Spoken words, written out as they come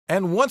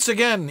And once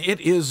again,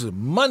 it is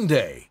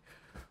Monday,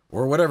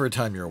 or whatever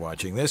time you're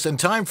watching this, and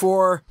time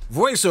for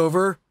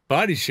voiceover,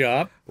 Body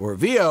Shop, or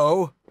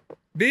VO.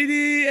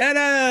 BDNS.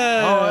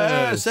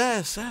 Oh,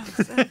 yes.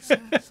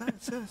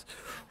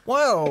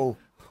 Whoa.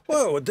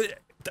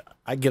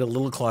 I get a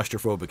little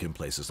claustrophobic in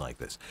places like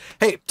this.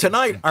 Hey,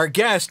 tonight our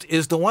guest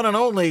is the one and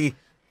only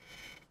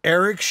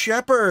Erik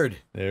Sheppard.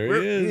 There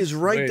he is. He's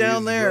right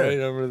down there. Right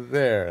over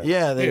there.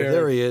 Yeah,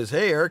 there he is.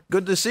 Hey, Erik,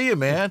 good to see you,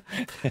 man.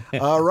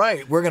 All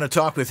right, we're going to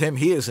talk with him.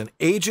 He is an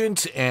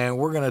agent, and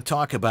we're going to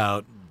talk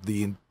about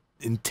the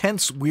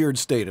intense, weird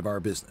state of our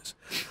business.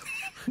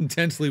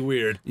 Intensely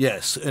weird.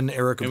 Yes, and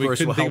Erik, of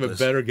course, will help us. We couldn't think of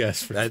a better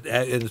guest for that.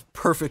 It is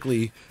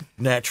perfectly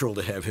natural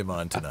to have him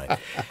on tonight.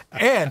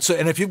 And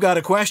if you've got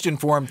a question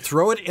for him,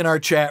 throw it in our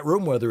chat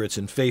room, whether it's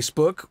in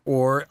Facebook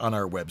or on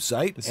our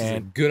website. This is a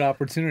good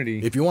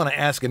opportunity. If you want to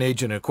ask an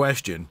agent a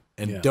question,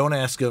 and don't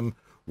ask him,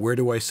 where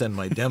do I send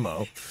my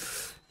demo?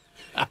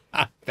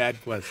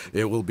 Bad question.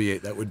 That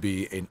would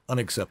be an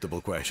unacceptable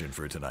question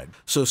for tonight.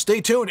 So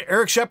stay tuned.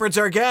 Erik Sheppard's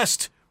our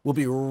guest. We'll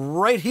be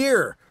right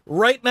here,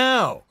 right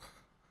now.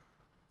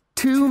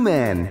 Two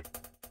men,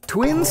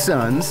 twin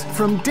sons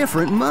from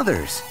different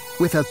mothers,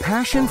 with a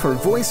passion for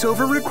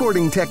voiceover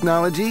recording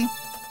technology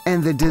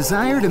and the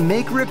desire to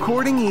make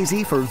recording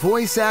easy for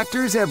voice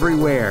actors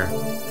everywhere.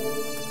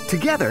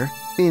 Together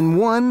in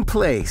one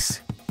place.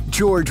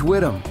 George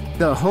Whittam,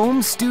 the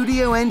home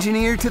studio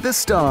engineer to the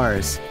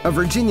stars, a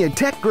Virginia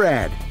Tech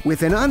grad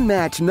with an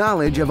unmatched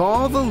knowledge of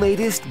all the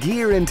latest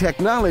gear and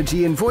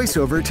technology in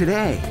voiceover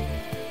today.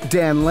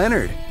 Dan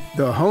Lenard,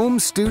 the home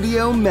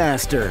studio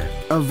master,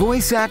 a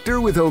voice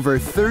actor with over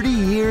 30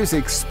 years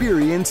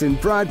experience in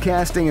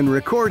broadcasting and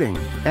recording,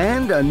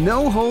 and a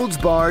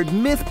no-holds-barred,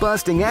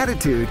 myth-busting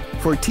attitude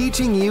for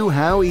teaching you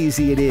how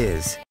easy it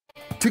is.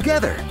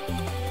 Together,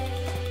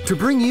 to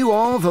bring you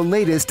all the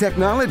latest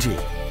technology,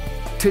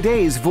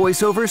 today's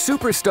voiceover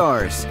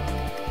superstars,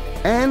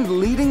 and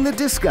leading the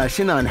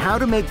discussion on how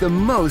to make the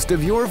most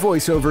of your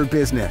voiceover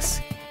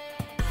business.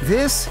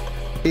 This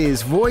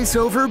is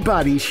VoiceOver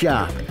Body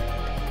Shop.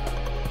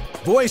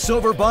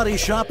 VoiceOver Body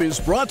Shop is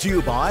brought to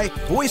you by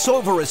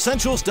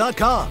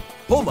VoiceOverEssentials.com,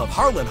 home of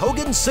Harlan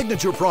Hogan's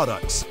signature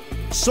products.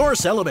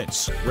 Source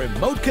Elements,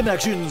 remote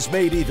connections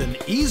made even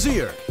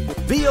easier.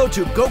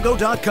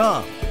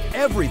 VO2GoGo.com,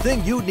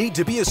 everything you need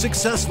to be a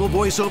successful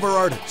voiceover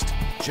artist.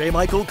 J.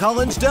 Michael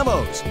Collins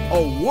Demos,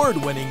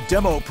 award-winning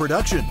demo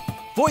production.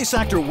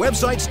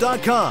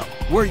 VoiceActorWebsites.com,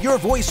 where your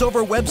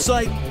voiceover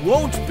website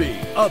won't be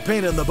a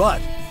pain in the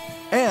butt.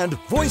 And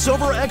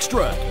VoiceOver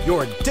Extra,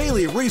 your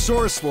daily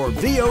resource for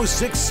VO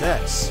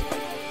success.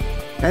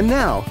 And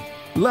now,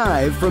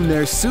 live from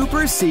their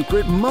super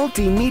secret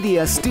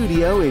multimedia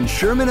studio in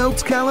Sherman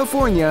Oaks,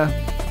 California,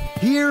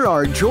 here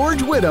are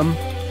George Whittam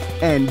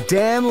and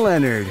Dan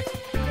Lenard.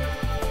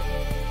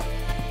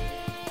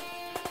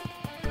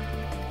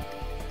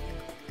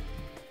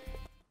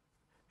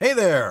 Hey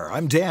there,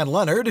 I'm Dan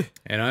Lenard.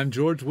 And I'm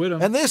George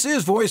Whittam. And this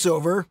is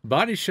VoiceOver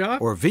Body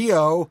Shop, or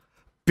VOBS.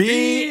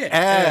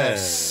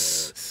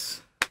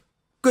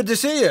 Good to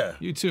see you.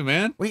 You too,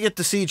 man. We get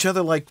to see each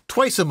other like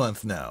twice a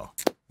month now.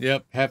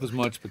 Yep, half as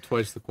much, but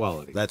twice the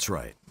quality. That's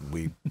right.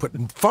 We put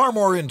far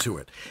more into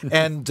it.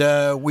 And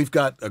we've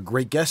got a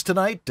great guest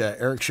tonight.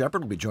 Erik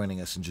Sheppard will be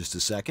joining us in just a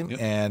second. Yep.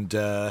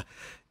 And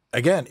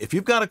again, if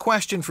you've got a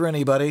question for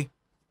anybody,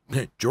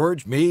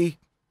 George, me,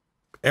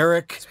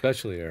 Erik.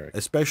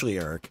 Especially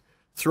Erik.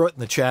 Throw it in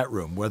the chat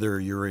room, whether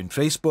you're in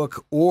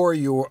Facebook or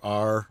you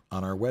are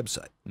on our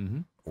website.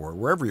 Or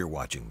wherever you're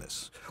watching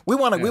this. We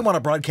want to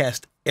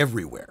broadcast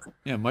everywhere.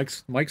 Yeah,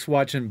 Mike's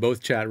watching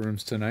both chat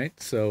rooms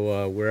tonight,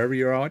 so wherever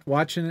you're out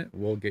watching it,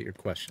 we'll get your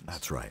questions.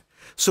 That's right.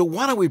 So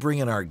why don't we bring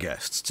in our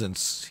guest,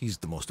 since he's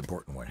the most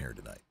important one here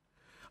tonight.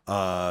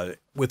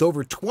 With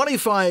over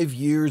 25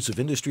 years of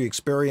industry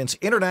experience,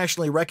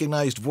 internationally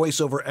recognized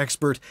voiceover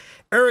expert,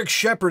 Erik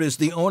Sheppard is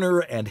the owner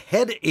and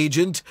head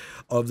agent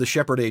of the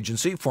Sheppard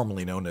Agency,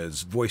 formerly known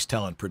as Voice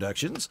Talent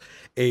Productions,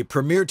 a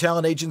premier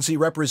talent agency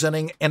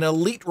representing an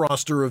elite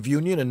roster of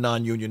union and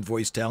non-union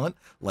voice talent,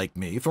 like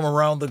me, from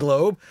around the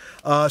globe.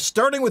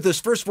 Starting with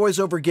his first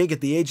voiceover gig at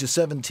the age of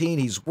 17,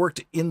 he's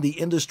worked in the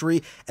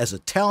industry as a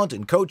talent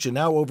and coach and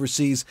now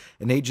oversees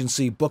an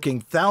agency booking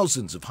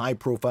thousands of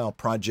high-profile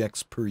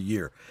projects per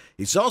year.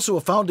 He's also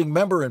a founding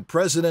member and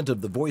president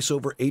of the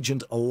VoiceOver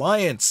Agent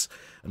Alliance,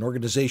 an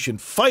organization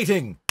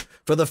fighting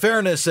for the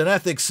fairness and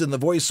ethics in the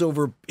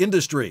voiceover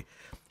industry.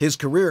 His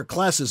career,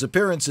 classes,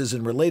 appearances,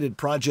 and related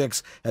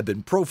projects have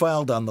been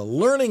profiled on the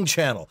Learning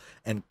Channel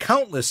and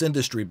countless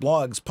industry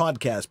blogs,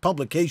 podcasts,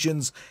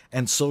 publications,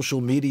 and social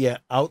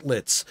media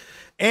outlets.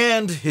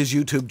 And his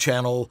YouTube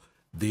channel,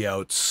 The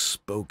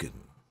Outspoken.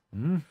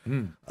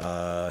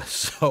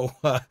 So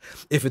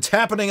if it's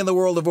happening in the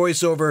world of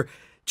voiceover,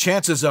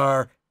 chances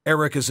are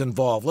Erik is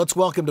involved. Let's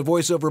welcome to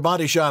VoiceOver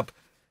Body Shop,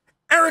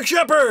 Erik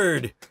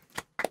Sheppard!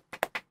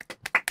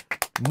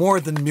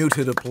 More than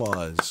muted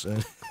applause.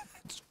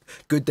 It's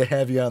good to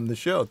have you on the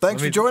show.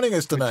 Thanks for joining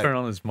us tonight. Turn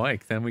on this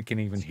mic, then we can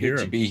even hear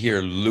him. To be here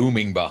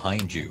looming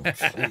behind you.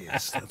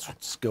 Jeez, that's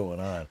what's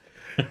going on.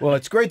 Well,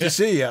 it's great to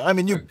see you. I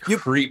mean, you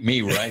creep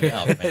me right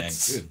out, man.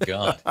 Good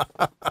God.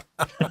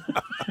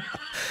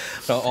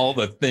 All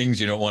the things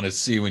you don't want to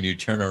see when you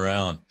turn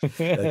around.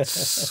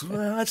 That's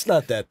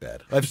not that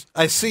bad.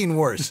 I've seen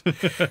worse.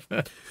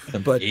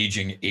 But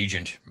aging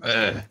agent.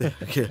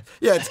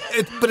 yeah,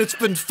 but it's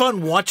been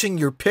fun watching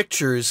your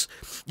pictures,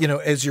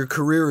 as your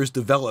career has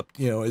developed,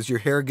 as your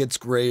hair gets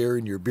grayer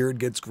and your beard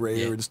gets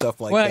grayer and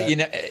stuff like that.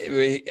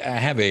 Well, I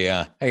have I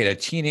got a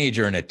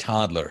teenager and a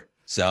toddler.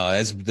 So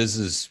this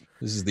is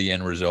the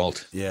end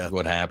result. Yeah, of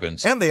what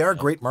happens. And they are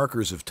great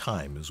markers of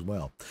time as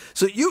well.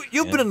 So you've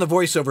been in the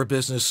voiceover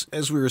business,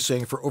 as we were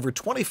saying, for over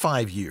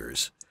 25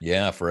 years.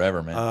 Yeah,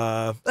 forever,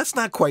 man. That's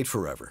not quite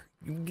forever.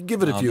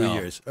 Give it a few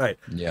years. All right.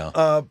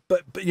 Yeah.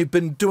 But you've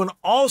been doing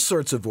all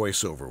sorts of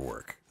voiceover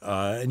work,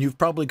 and you've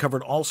probably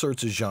covered all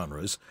sorts of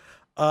genres.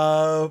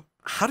 How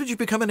did you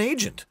become an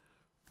agent?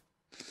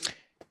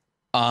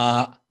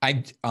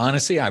 I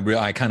honestly,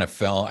 I kind of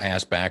fell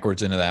ass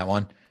backwards into that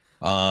one.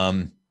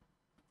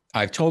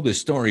 I've told this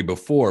story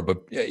before,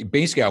 but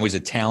basically I was a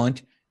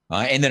talent.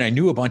 And then I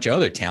knew a bunch of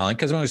other talent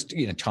because I was,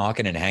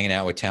 talking and hanging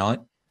out with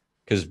talent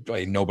because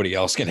nobody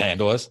else can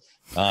handle us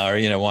or,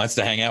 wants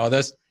to hang out with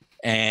us.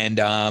 And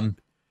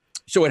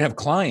so I'd have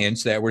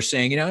clients that were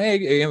saying,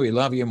 hey, we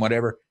love you and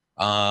whatever,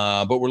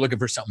 but we're looking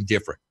for something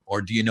different.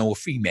 Or do you know a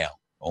female?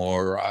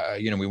 Or,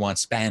 we want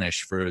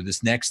Spanish for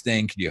this next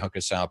thing. Can you hook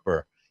us up?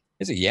 Or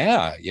I said,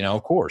 yeah,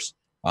 of course.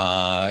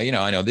 I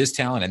know this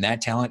talent and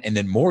that talent. And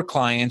then more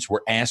clients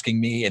were asking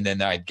me, and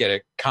then I'd get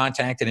a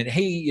contact and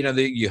hey,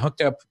 you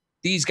hooked up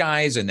these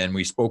guys. And then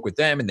we spoke with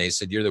them and they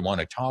said, you're the one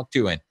to talk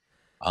to. And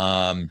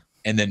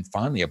then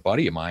finally a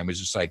buddy of mine was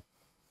just like,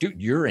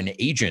 dude, you're an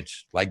agent.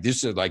 Like,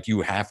 this is like,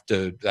 you have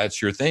to,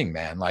 that's your thing,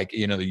 man. Like, the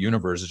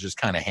universe is just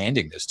kind of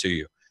handing this to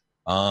you.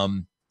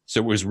 So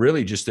it was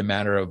really just a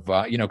matter of,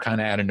 kind of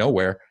out of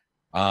nowhere.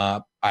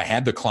 I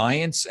had the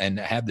clients and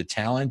had the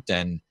talent,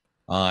 and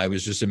it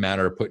was just a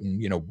matter of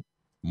putting,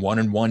 one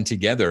and one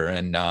together,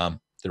 and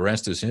the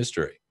rest is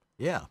history.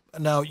 Yeah.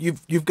 Now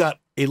you've got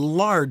a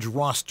large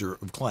roster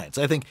of clients.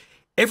 I think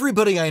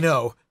everybody I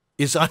know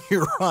is on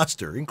your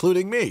roster,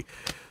 including me.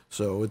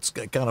 So it's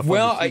kind of fun.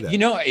 Well, to see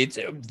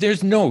that.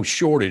 there's no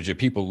shortage of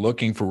people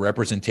looking for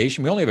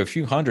representation. We only have a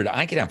few hundred.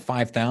 I could have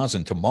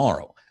 5,000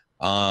 tomorrow.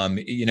 Our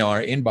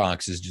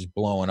inbox is just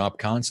blowing up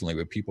constantly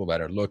with people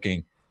that are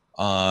looking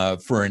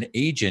for an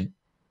agent.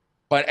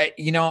 But,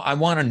 I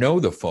want to know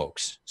the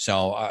folks.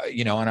 So,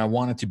 and I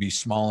want it to be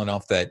small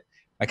enough that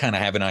I kind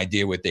of have an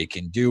idea what they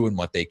can do and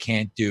what they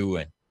can't do.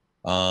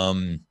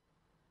 And,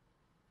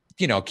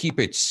 keep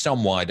it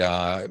somewhat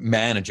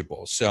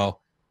manageable. So,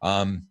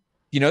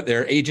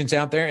 there are agents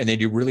out there and they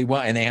do really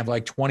well, and they have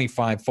like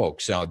 25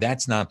 folks. So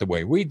that's not the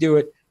way we do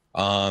it.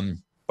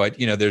 But,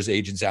 there's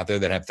agents out there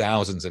that have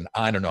thousands, and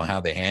I don't know how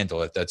they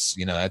handle it. That's,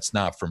 that's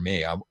not for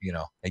me.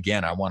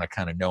 Again, I want to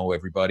kind of know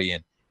everybody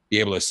and be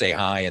able to say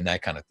hi and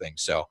that kind of thing.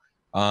 So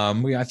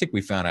I think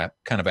we found a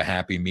kind of a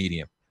happy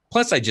medium.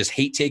 Plus, I just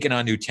hate taking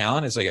on new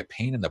talent. It's like a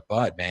pain in the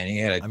butt,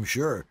 man. I'm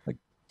sure.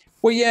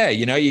 Well, yeah,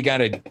 you got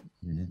to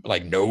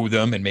like know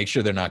them and make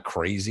sure they're not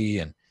crazy.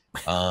 And,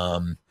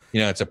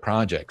 it's a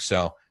project.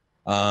 So,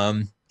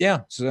 so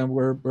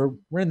we're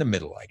in the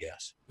middle, I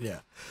guess. Yeah.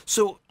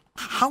 So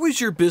how is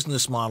your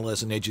business model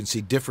as an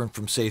agency different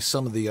from, say,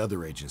 some of the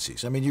other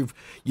agencies? I mean,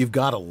 you've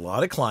got a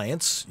lot of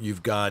clients.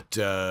 You've got,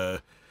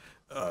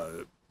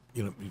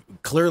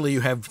 clearly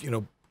you have,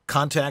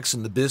 contacts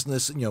in the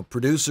business,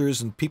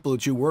 producers and people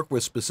that you work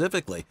with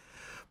specifically,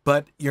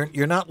 but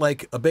you're not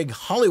like a big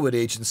Hollywood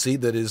agency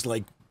that is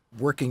like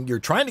working. You're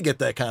trying to get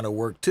that kind of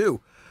work too,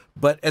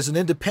 but as an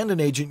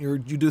independent agent,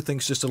 you do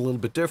things just a little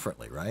bit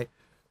differently, right?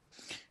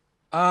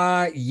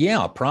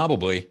 Yeah,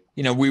 probably.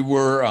 We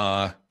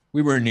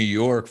were in New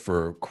York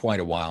for quite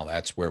a while.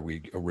 That's where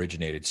we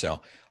originated. So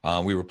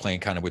we were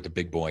playing kind of with the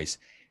big boys.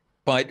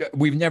 But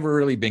we've never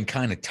really been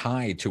kind of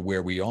tied to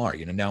where we are.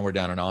 Now we're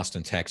down in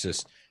Austin,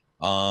 Texas.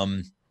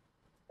 I've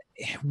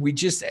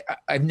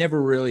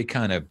never really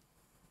kind of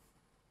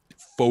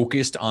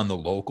focused on the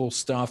local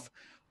stuff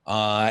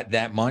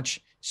that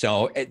much.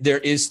 So there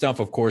is stuff,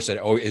 of course,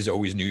 that is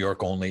always New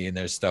York only, and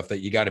there's stuff that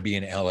you got to be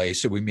in LA.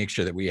 So we make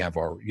sure that we have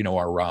our,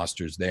 our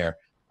rosters there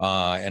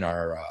and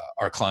our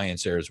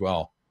clients there as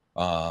well,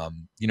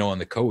 on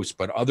the coast.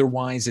 But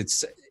otherwise,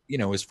 it's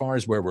as far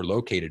as where we're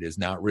located is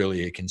not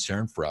really a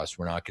concern for us.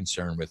 We're not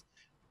concerned with,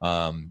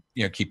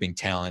 keeping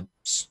talent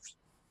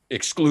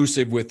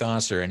exclusive with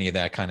us or any of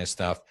that kind of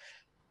stuff.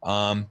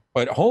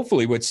 But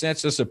hopefully what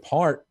sets us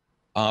apart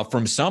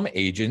from some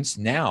agents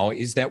now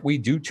is that we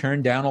do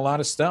turn down a lot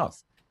of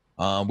stuff,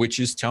 which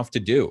is tough to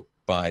do.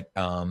 But,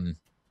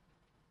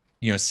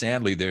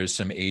 sadly, there's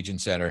some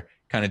agents that are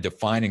kind of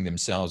defining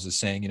themselves as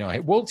saying, hey,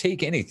 we'll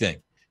take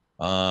anything.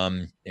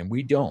 And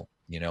we don't,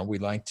 we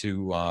like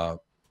to,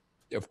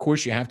 of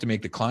course, you have to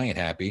make the client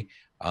happy.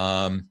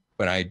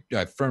 But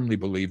I firmly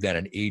believe that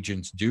an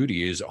agent's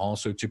duty is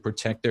also to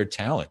protect their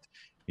talent.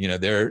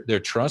 They're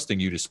trusting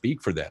you to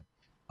speak for them.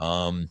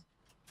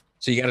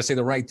 So you got to say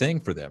the right thing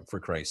for them, for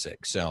Christ's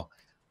sake. So,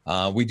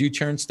 we do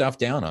turn stuff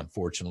down,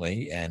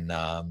 unfortunately. And,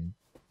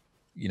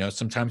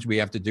 sometimes we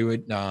have to do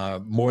it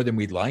more than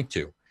we'd like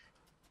to.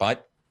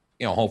 But,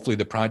 hopefully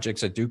the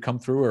projects that do come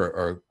through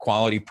are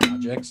quality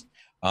projects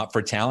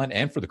for talent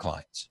and for the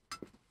clients.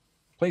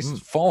 Place is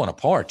falling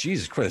apart.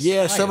 Jesus Christ.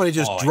 Yeah, somebody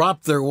just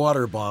dropped their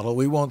water bottle.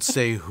 We won't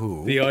say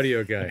who. The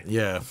audio guy.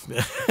 Yeah.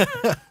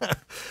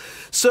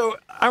 So,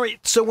 all right.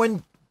 So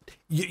when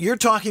you're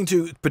talking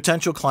to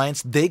potential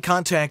clients, they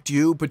contact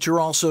you, but you're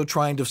also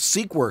trying to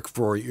seek work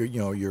for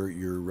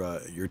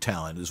your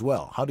talent as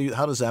well. How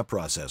does that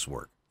process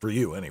work for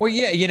you anyway? Well,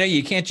 yeah,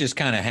 you can't just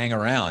kind of hang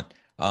around.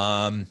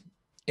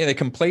 The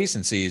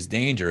complacency is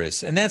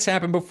dangerous, and that's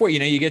happened before.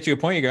 You get to a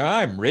point, you go,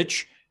 I'm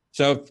rich,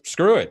 so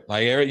screw it.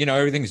 Like,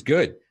 everything's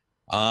good.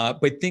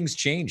 But things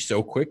change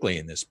so quickly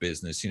in this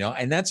business,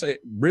 and that's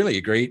really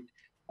a great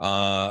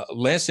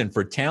lesson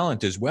for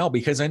talent as well,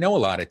 because I know a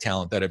lot of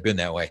talent that have been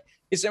that way.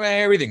 It's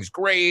everything's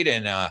great,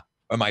 and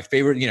my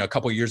favorite, a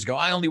couple of years ago,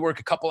 I only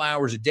work a couple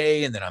hours a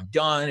day, and then I'm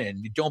done,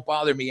 and don't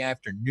bother me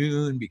after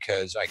noon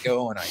because I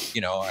go and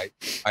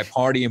I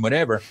party and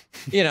whatever,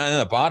 and then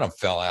the bottom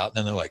fell out, and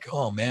then they're like,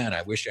 oh man,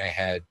 I wish I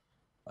had,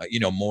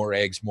 more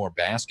eggs, more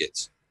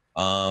baskets.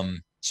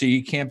 So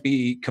you can't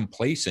be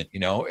complacent,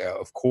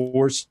 of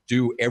course,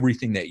 do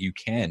everything that you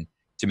can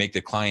to make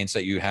the clients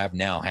that you have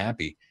now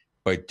happy,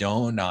 but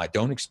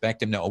don't expect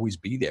them to always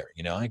be there.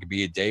 It could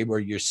be a day where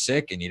you're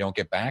sick and you don't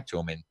get back to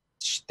them, and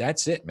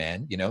that's it,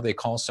 man. They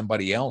call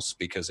somebody else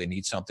because they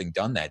need something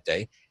done that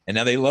day, and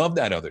now they love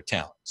that other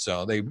talent.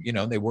 So they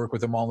work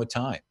with them all the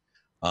time.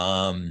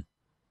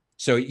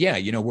 So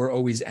yeah, we're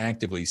always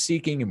actively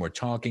seeking, and we're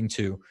talking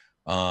to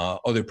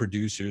other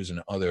producers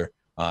and other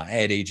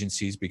ad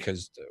agencies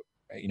because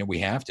we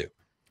have to.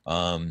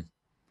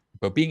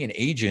 But being an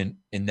agent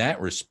in that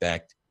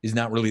respect is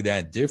not really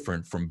that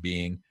different from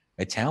being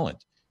a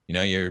talent.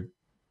 You're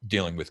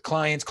dealing with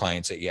clients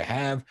that you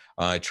have,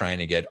 trying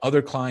to get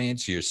other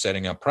clients, you're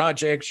setting up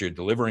projects, you're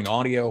delivering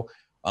audio,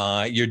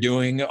 you're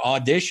doing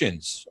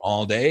auditions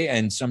all day,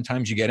 and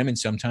sometimes you get them and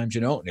sometimes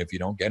you don't. And if you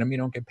don't get them, you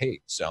don't get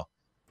paid. So,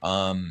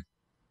 in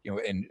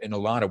a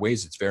lot of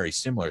ways, it's very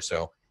similar.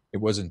 So it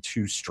wasn't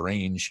too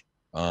strange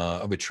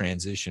of a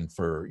transition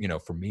for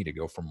me to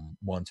go from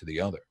one to the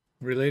other.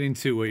 Relating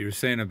to what you're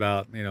saying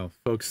about,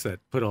 folks that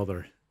put all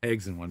their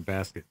eggs in one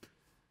basket.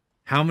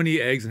 How many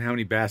eggs and how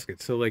many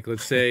baskets? So like,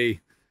 let's say,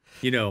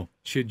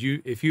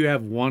 if you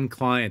have one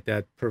client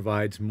that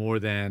provides more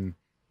than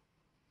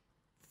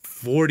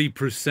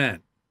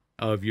 40%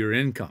 of your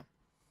income,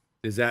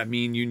 does that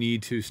mean you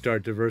need to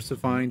start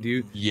diversifying?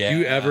 Do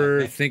you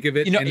ever think of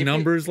it in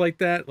numbers like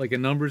that, like a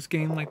numbers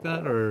game like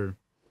that? Or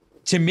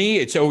to me,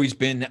 it's always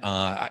been,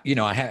 I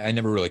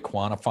never really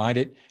quantified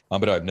it,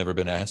 but I've never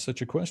been asked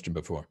such a question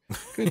before.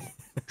 Good.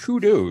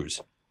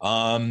 Kudos.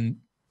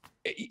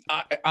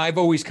 I've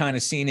always kind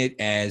of seen it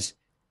as,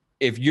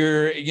 if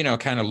you're,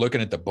 kind of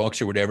looking at the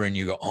books or whatever, and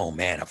you go, oh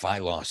man, if I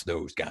lost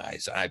those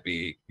guys, I'd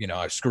be,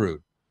 I'm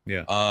screwed.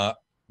 Yeah.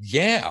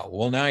 Yeah.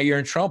 Well, now you're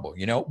in trouble.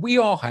 We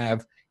all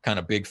have kind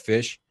of big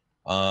fish.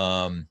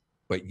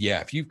 But yeah,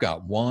 if you've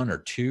got one or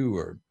two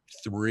or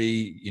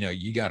three,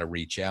 you got to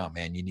reach out,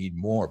 man. You need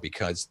more,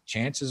 because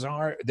chances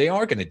are they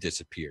are going to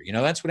disappear.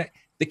 That's what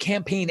the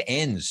campaign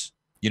ends.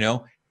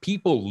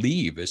 People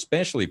leave,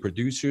 especially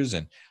producers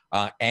and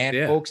ad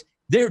folks.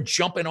 They're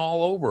jumping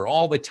all over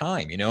all the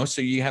time,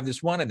 so you have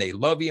this one and they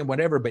love you and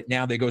whatever, but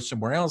now they go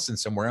somewhere else, and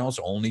somewhere else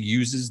only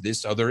uses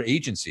this other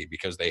agency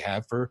because they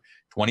have for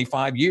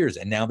 25 years.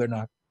 And now they're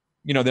not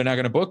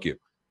going to book you.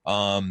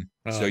 So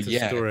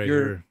yeah,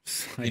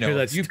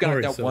 you've got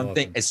that one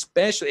thing,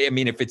 especially,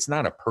 if it's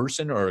not a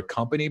person or a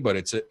company, but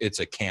it's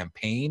a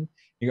campaign.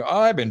 You go, oh,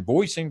 I've been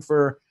voicing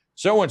for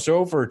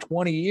so-and-so for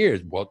 20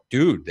 years. Well,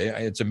 dude,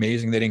 it's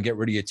amazing they didn't get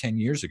rid of you 10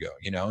 years ago,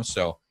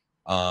 so,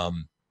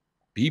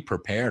 be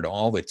prepared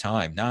all the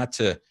time, not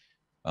to,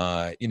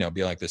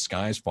 be like the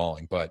sky's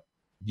falling, but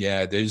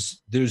yeah,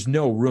 there's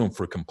no room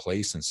for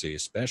complacency,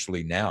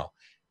 especially now,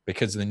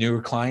 because of the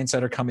newer clients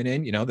that are coming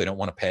in, they don't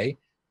want to pay,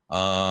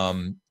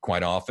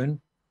 quite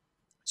often.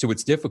 So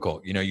it's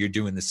difficult, you're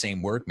doing the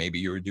same work maybe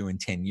you were doing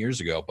 10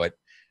 years ago, but,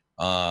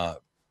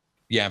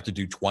 you have to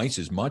do twice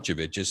as much of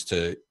it just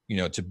to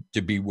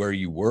be where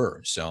you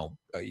were. So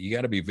you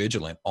got to be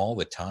vigilant all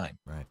the time.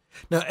 Right.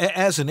 Now,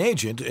 as an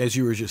agent, as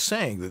you were just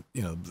saying, that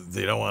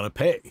they don't want to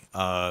pay.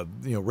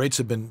 Rates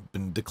have been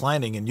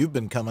declining, and you've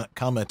been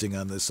commenting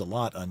on this a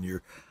lot on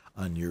your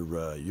own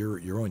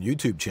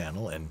YouTube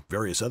channel and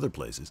various other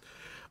places.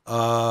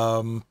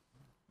 Why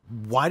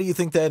do you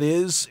think that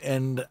is,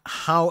 and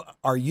how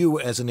are you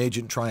as an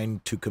agent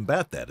trying to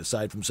combat that,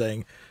 aside from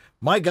saying,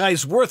 my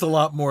guy's worth a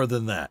lot more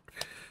than that?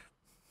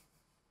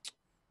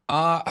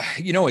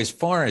 As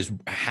far as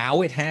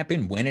how it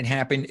happened, when it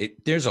happened,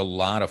 there's a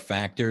lot of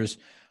factors.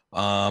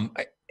 To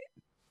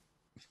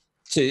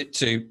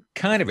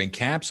kind of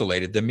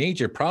encapsulate it, the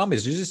major problem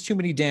is there's just too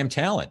many damn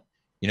talent.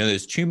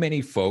 There's too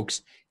many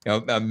folks.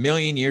 A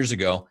million years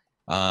ago,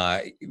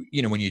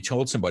 when you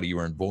told somebody you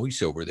were in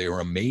voiceover, they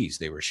were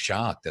amazed. They were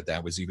shocked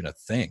that was even a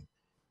thing.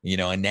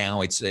 and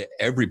now it's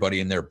everybody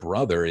and their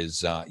brother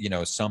is,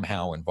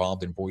 somehow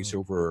involved in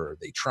voiceover, or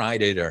they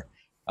tried it, or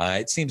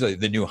it seems like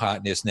the new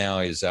hotness now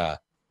is,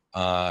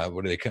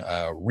 what do they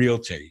call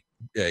realty,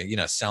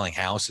 selling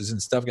houses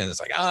and stuff. And it's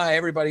like,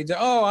 everybody,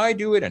 I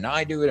do it and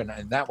I do it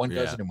and that one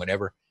does it and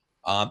whatever.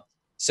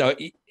 So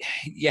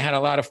you had a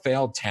lot of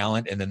failed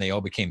talent, and then they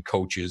all became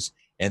coaches,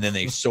 and then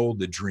they sold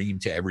the dream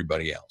to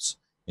everybody else.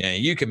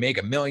 You can make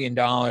 $1 million,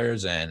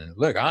 and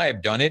look, I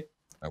have done it.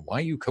 Why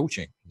are you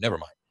coaching? Never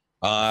mind.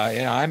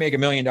 I make $1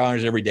 million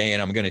every day,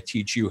 and I'm going to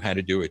teach you how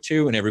to do it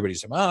too. And everybody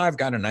said, I've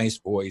got a nice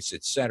voice,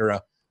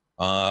 etc.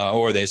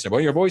 Or they said, well,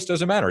 your voice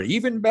doesn't matter.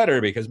 Even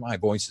better, because my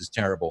voice is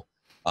terrible.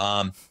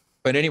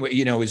 But anyway,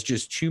 it's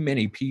just too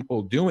many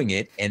people doing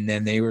it. And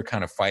then they were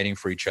kind of fighting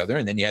for each other.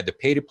 And then you had the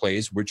pay to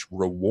plays, which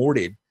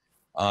rewarded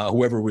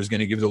whoever was going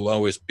to give the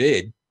lowest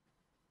bid.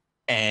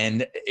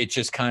 And it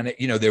just kind of,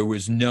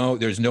 there's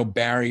no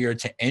barrier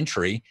to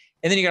entry.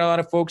 And then you got a lot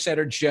of folks that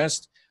are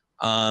just,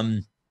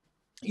 they're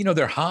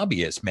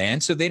hobbyists,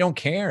 man. So they don't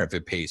care if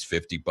it pays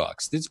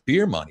 $50. It's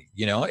beer money.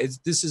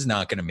 This is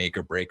not going to make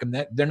or break them.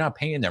 That they're not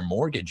paying their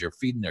mortgage or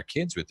feeding their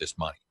kids with this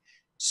money.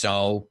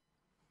 So,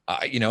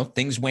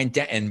 things went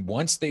down. And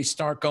once they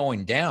start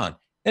going down,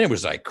 then it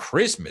was like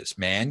Christmas,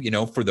 man,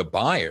 for the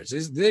buyers.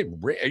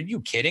 Are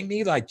you kidding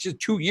me? Like just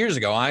 2 years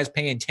ago, I was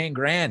paying 10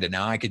 grand, and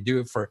now I could do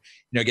it for,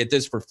 get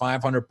this for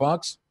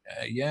 $500.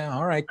 Yeah.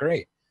 All right,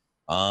 great.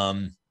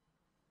 So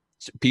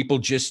people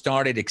just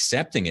started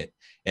accepting it.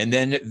 And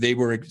then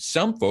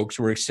some folks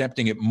were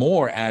accepting it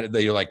more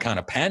they like kind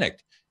of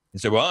panicked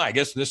and said, well, I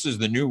guess this is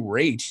the new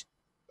rate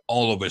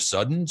all of a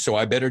sudden. So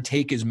I better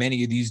take as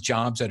many of these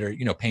jobs that are,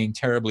 paying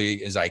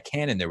terribly as I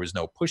can. And there was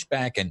no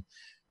pushback. And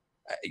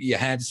you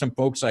had some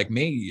folks like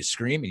me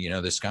screaming,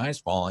 the sky's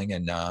falling.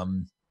 And,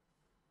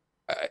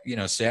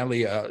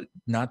 sadly,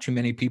 not too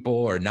many people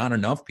or not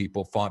enough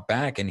people fought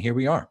back. And here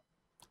we are.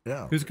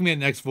 Yeah. Who's going to be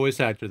the next voice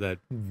actor that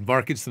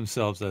markets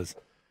themselves as,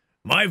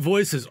 my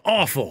voice is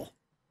awful,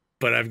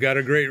 but I've got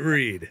a great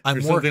read?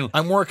 I'm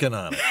working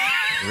on it.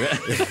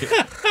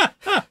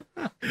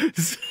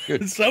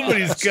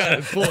 Somebody's got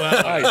to pull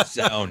out. I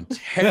sound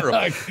terrible.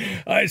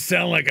 I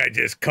sound like I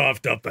just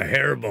coughed up a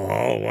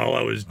hairball while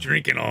I was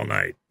drinking all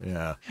night.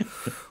 Yeah.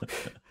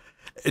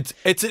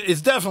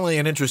 It's definitely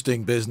an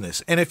interesting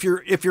business. And if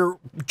you're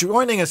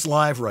joining us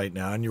live right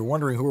now and you're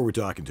wondering who are we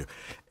talking to,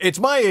 it's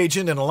my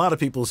agent and a lot of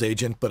people's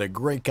agent, but a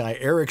great guy,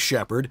 Erik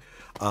Sheppard,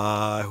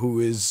 who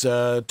is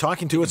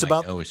talking to us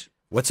about nose.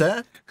 What's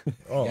that? You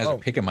guys are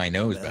picking my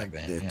nose back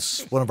then.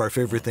 It's one of our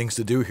favorite things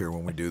to do here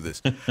when we do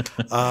this.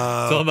 It's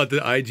all about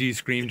the IG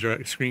screen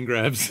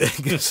grabs.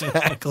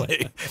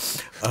 Exactly.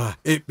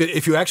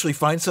 If you actually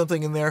find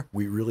something in there,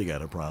 we really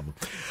got a problem.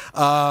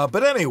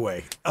 But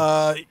anyway,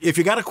 if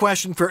you got a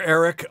question for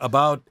Erik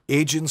about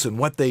agents and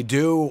what they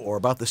do, or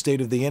about the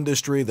state of the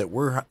industry that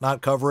we're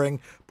not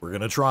covering, we're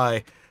going to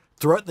try.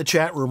 Throw it in the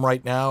chat room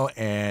right now,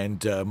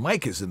 and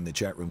Mike is in the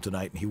chat room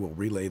tonight, and he will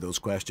relay those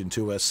questions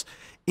to us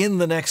in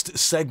the next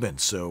segment.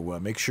 So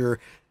make sure,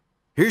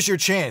 here's your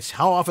chance.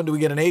 How often do we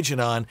get an agent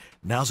on?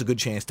 Now's a good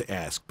chance to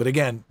ask. But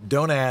again,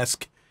 don't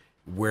ask,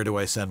 where do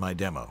I send my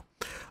demo?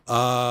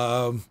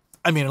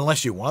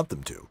 Unless you want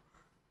them to.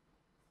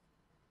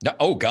 No,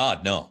 oh,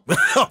 God, no.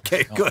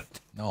 Okay, no, good.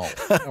 No,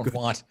 I don't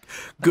want.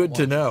 Good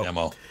to know.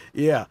 Demo.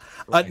 Yeah.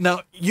 Right.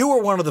 Now, you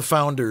were one of the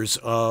founders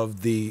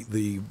of the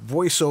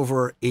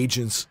Voiceover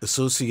Agents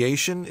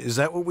Association. Is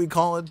that what we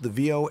call it? The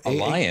VOA?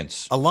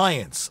 Alliance.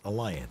 Alliance.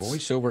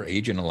 Voiceover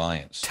Agent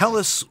Alliance. Tell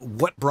us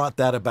what brought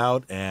that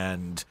about,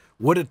 and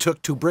what it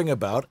took to bring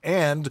about,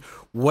 and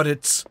what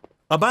it's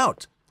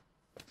about.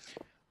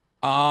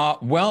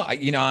 Well,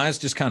 I was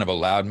just kind of a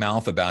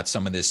loudmouth about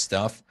some of this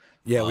stuff.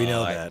 Yeah, we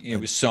know that.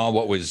 We saw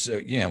what was,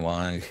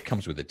 it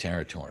comes with the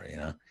territory,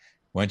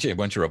 Once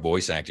you're a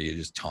voice actor, you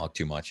just talk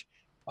too much.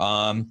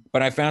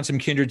 But I found some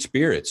kindred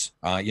spirits,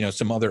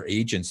 some other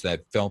agents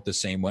that felt the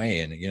same way.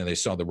 And, they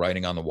saw the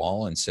writing on the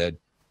wall and said,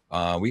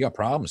 we got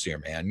problems here,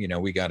 man.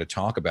 We got to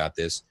talk about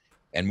this.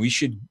 And we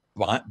should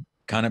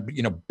kind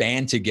of,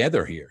 band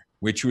together here,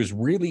 which was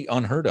really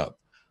unheard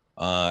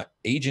of.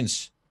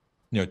 Agents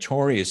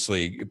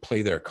notoriously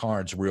play their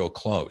cards real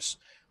close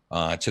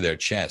to their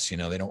chest. They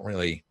don't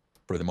really,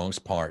 for the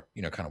most part,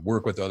 kind of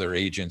work with other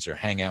agents or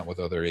hang out with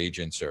other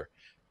agents or,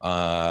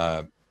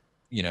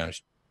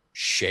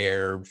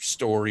 share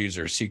stories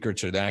or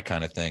secrets or that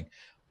kind of thing.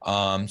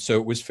 So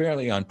it was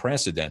fairly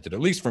unprecedented,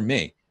 at least for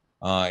me.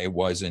 It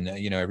was, and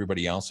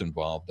everybody else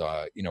involved,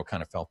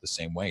 kind of felt the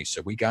same way.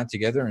 So we got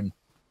together and,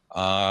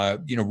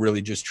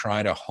 really just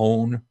try to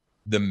hone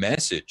the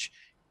message,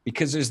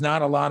 because there's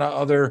not a lot of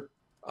other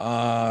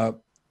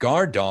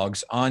guard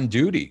dogs on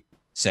duty,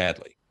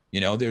 sadly.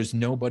 There's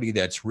nobody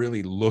that's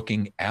really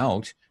looking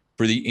out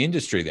for the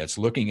industry, that's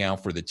looking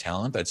out for the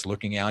talent, that's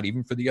looking out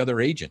even for the other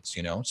agents,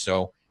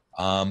 So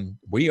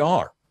we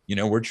are,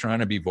 we're trying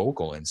to be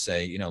vocal and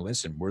say,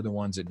 listen, we're the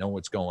ones that know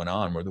what's going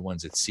on. We're the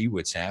ones that see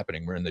what's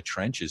happening. We're in the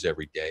trenches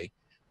every day.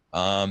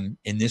 And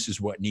this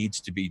is what needs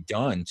to be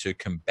done to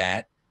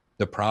combat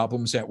the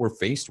problems that we're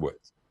faced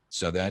with.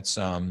 So that's,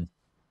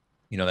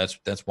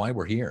 that's why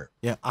we're here.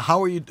 Yeah.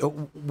 How are you?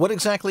 What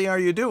exactly are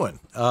you doing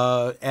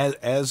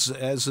as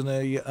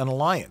an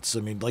alliance? I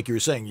mean, like you were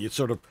saying, you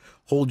sort of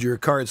hold your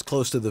cards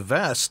close to the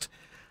vest.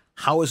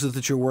 How is it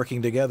that you're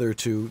working together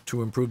to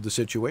improve the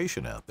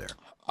situation out there?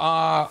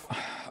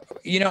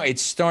 It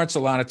starts a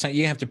lot of time.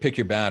 You have to pick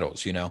your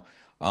battles,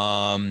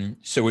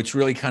 So it's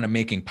really kind of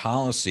making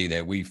policy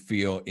that we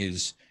feel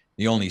is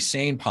the only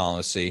sane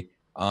policy,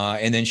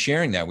 and then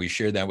sharing that. We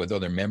share that with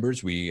other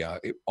members. We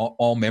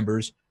all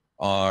members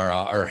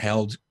are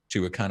held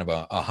to a kind of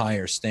a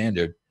higher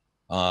standard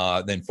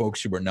than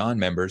folks who are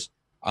non-members.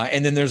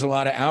 And then there's a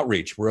lot of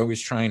outreach. We're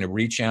always trying to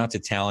reach out to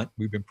talent.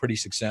 We've been pretty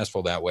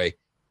successful that way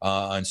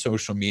on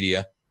social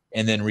media,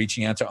 and then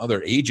reaching out to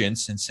other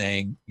agents and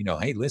saying,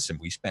 hey, listen,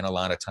 we spent a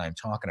lot of time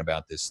talking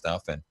about this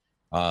stuff, and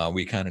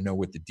we kind of know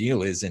what the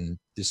deal is, and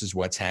this is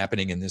what's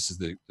happening, and this is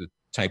the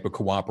type of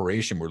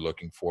cooperation we're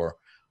looking for,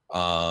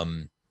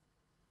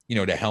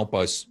 to help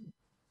us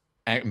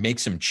make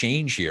some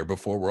change here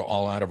before we're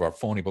all out of our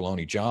phony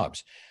baloney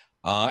jobs.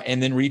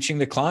 And then reaching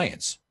the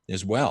clients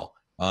as well.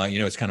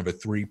 It's kind of a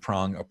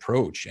three-prong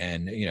approach,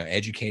 and,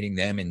 educating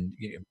them and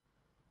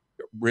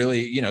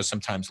really,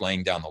 sometimes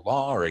laying down the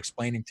law or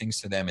explaining things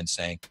to them and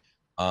saying,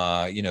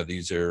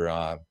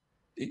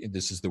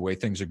 this is the way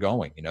things are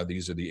going.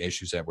 These are the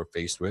issues that we're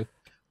faced with,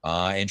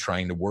 and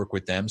trying to work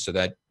with them so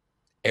that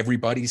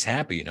everybody's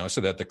happy,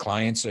 so that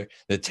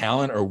the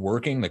talent are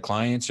working, the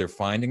clients are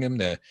finding them,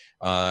 the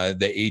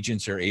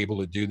agents are able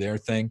to do their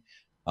thing.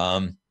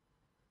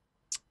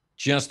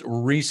 Just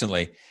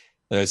recently,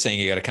 I was saying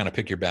you got to kind of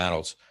pick your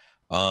battles.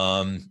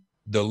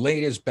 The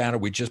latest battle,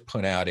 we just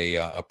put out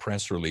a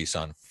press release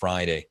on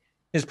Friday.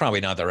 It's probably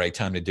not the right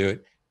time to do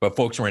it, but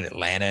folks were in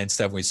Atlanta and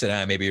stuff. We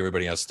said, maybe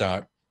everybody else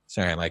start.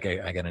 Sorry, I'm like,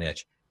 I got an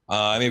itch.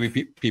 Maybe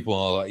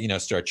people,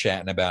 start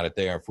chatting about it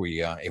there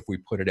if we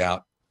put it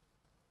out.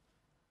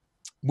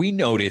 We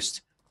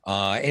noticed,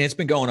 and it's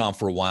been going on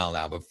for a while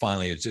now, but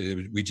finally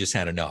we just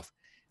had enough.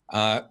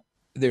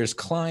 There's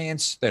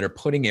clients that are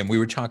putting in, we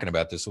were talking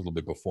about this a little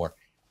bit before,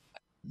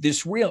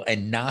 this real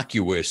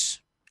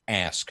innocuous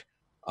ask,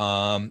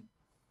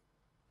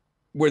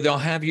 where they'll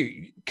have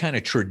you kind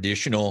of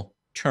traditional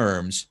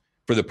terms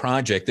for the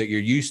project that you're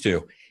used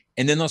to.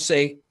 And then they'll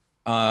say,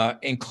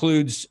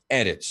 includes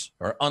edits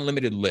or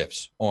unlimited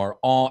lifts or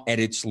all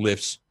edits,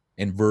 lifts,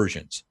 and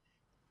versions.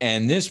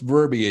 And this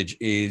verbiage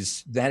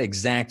is that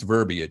exact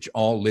verbiage,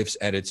 all lifts,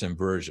 edits, and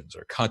versions,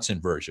 or cuts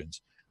and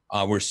versions.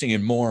 We're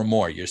seeing more and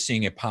more. You're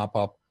seeing it pop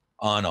up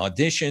on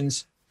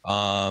auditions.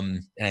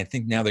 And I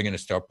think now they're going to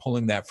start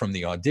pulling that from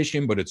the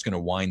audition, but it's going to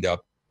wind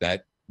up,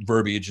 that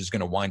verbiage is going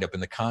to wind up in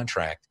the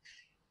contract.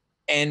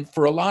 And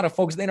for a lot of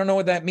folks, they don't know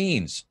what that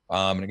means.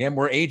 And again,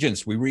 we're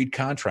agents. We read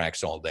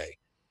contracts all day.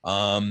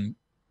 So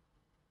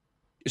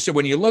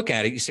when you look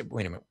at it, you say,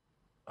 wait a minute,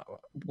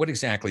 what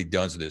exactly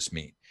does this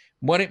mean?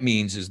 What it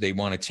means is they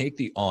want to take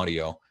the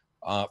audio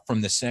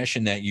from the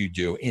session that you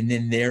do, and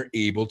then they're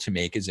able to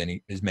make as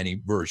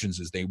many versions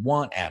as they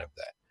want out of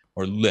that,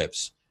 or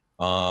lifts,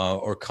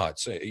 or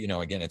cuts.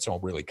 Again, it's all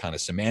really kind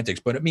of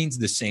semantics, but it means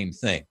the same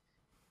thing.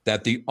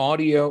 That the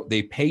audio,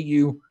 they pay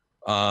you,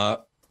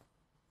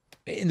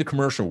 in the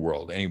commercial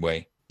world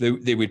anyway,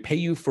 they would pay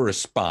you for a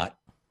spot,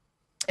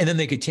 and then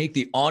they could take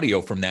the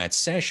audio from that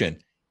session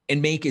and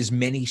make as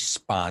many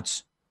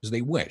spots as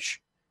they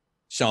wish.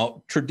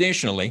 So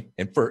traditionally,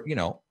 and for,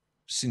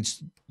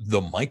 since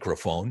the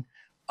microphone,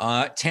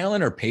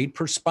 talent are paid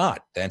per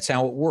spot. That's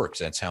how it works.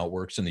 That's how it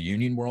works in the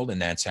union world,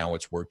 and that's how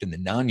it's worked in the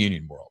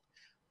non-union world.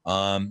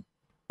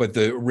 But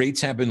the rates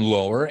have been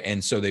lower,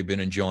 and so they've been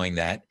enjoying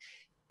that.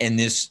 And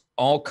this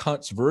all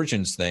cuts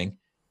versions thing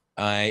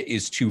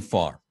is too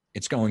far.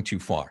 It's going too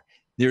far.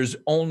 There's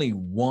only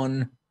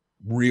one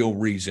real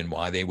reason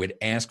why they would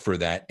ask for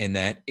that, and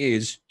that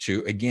is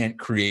to, again,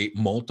 create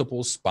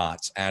multiple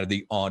spots out of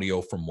the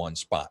audio from one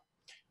spot.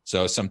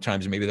 So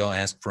sometimes maybe they'll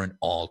ask for an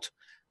alt,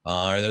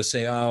 or they'll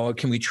say, oh,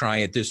 can we try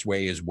it this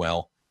way as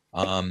well?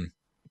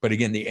 But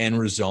again, the end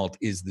result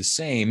is the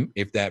same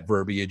if that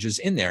verbiage is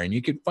in there. And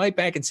you could fight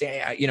back and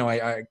say,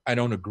 I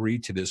don't agree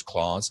to this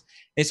clause.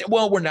 And say,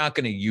 well, we're not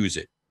going to use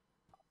it.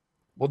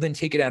 Well, then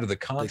take it out of the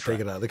contract. Take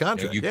it out of the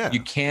contract,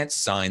 You can't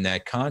sign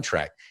that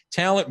contract.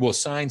 Talent will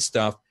sign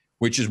stuff,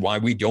 which is why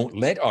we don't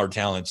let our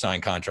talent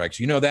sign contracts.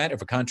 You know that?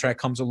 If a contract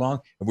comes along,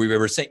 if we've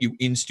ever sent you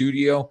in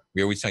studio,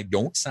 we always say,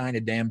 don't sign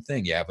a damn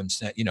thing. You haven't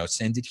sent,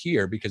 send it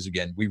here, because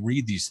again, we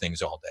read these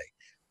things all day.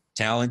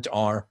 Talent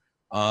are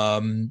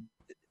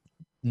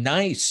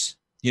nice.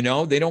 They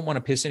don't want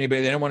to piss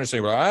anybody. They don't want to say,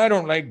 well, I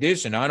don't like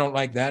this and I don't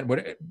like that.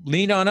 But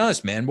lean on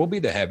us, man. We'll be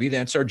the heavy.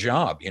 That's our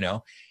job,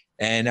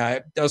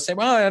 And they'll say,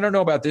 well, I don't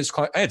know about this.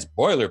 It's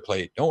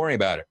boilerplate. Don't worry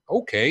about it.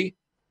 Okay.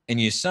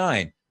 And you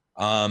sign.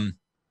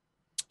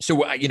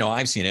 So,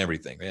 I've seen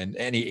everything, and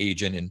any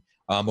agent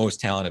and most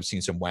talent have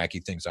seen some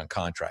wacky things on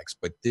contracts.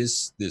 But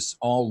this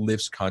all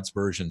lifts, cuts,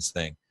 versions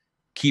thing,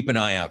 keep an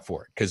eye out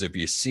for it, because if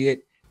you see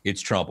it,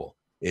 it's trouble.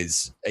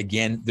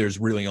 Again, there's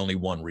really only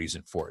one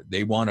reason for it.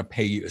 They want to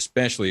pay you,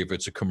 especially if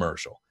it's a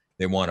commercial.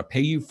 They want to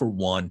pay you for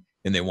one,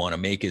 and they want to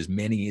make as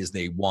many as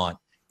they want.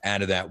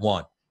 out of that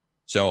one.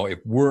 So if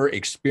we're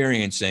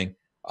experiencing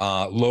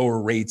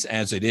lower rates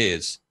as it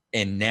is,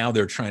 and now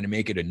they're trying to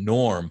make it a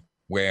norm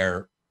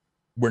where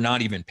we're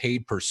not even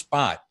paid per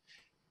spot,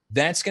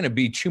 that's going to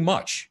be too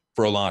much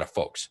for a lot of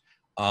folks.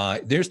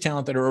 There's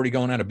talent that are already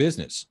going out of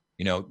business.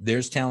 You know,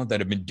 there's talent that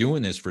have been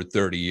doing this for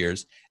 30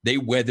 years. They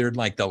weathered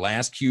like the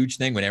last huge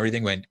thing when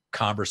everything went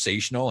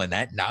conversational, and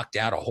that knocked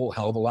out a whole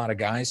hell of a lot of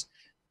guys.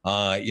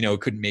 You know,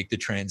 couldn't make the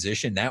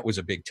transition. That was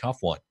a big tough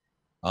one.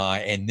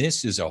 And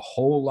this is a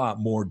whole lot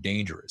more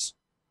dangerous.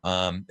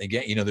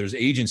 Again, you know, there's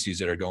agencies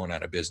that are going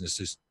out of business.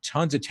 There's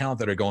tons of talent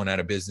that are going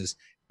out of business,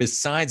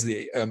 besides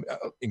the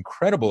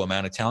incredible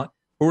amount of talent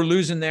who are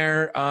losing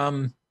their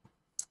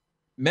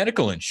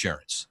medical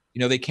insurance.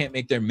 You know, they can't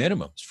make their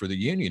minimums for the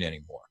union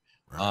anymore.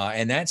 Right.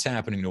 And that's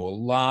happening to a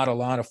lot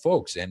of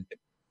folks. And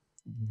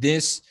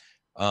this,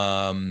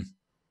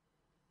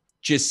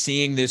 just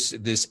seeing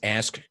this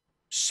ask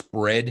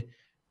spread,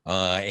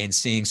 and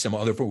seeing some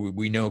other folks,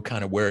 we know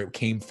kind of where it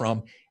came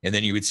from. And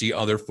then you would see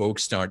other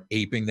folks start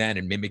aping that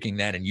and mimicking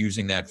that and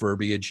using that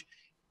verbiage.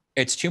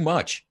 It's too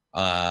much.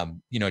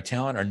 You know,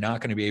 talent are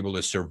not going to be able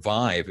to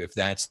survive if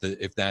that's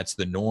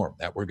the norm,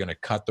 that we're going to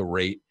cut the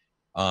rate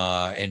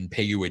and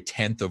pay you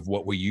 1/10 of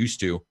what we used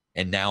to.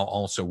 And now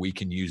also we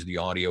can use the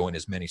audio in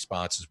as many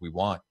spots as we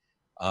want.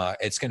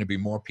 It's going to be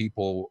more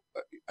people,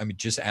 I mean,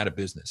 just out of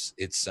business.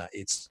 It's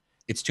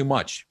too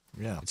much.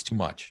 Yeah, it's too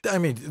much. I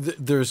mean,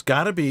 there's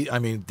got to be, I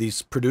mean,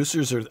 these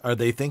producers, are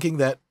they thinking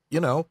that,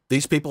 you know,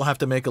 these people have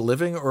to make a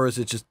living, or is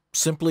it just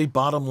simply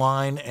bottom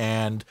line?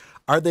 And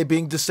are they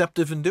being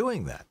deceptive in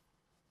doing that?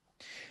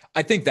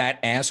 I think that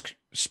ask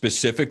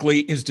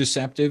specifically is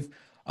deceptive,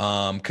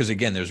 because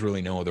again, there's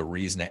really no other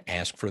reason to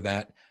ask for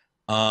that.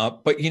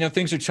 But you know,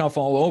 things are tough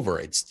all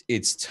over.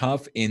 It's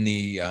tough in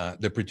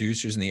the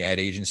producers and the ad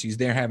agencies.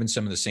 They're having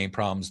some of the same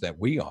problems that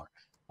we are.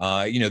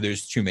 You know,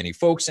 there's too many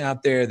folks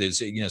out there.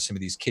 There's, you know, some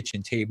of these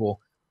kitchen table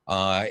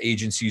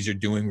agencies are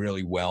doing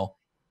really well,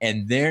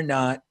 and they're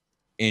not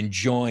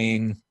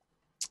enjoying,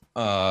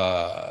 you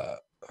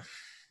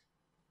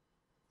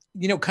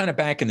know, kind of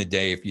back in the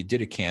day, if you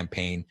did a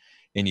campaign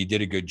and you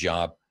did a good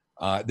job,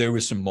 there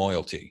was some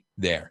loyalty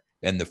there,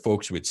 and the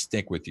folks would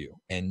stick with you.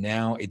 And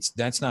now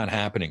that's not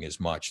happening as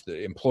much.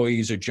 The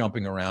employees are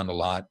jumping around a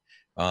lot.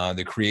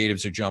 The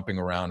creatives are jumping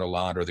around a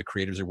lot, or the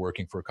creatives are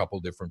working for a couple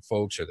of different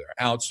folks, or they're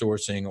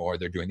outsourcing, or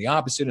they're doing the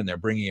opposite and they're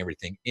bringing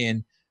everything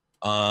in.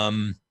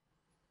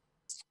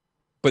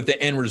 But the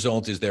end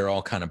result is they're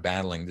all kind of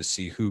battling to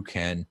see who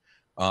can,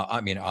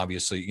 I mean,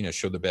 obviously, you know,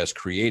 show the best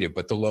creative,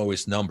 but the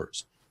lowest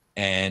numbers.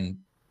 And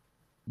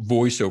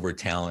voiceover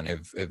talent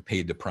have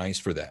paid the price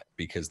for that,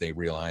 because they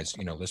realize,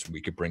 you know, listen,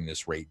 we could bring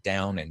this rate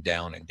down and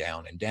down and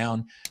down and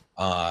down.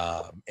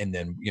 And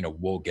then, you know,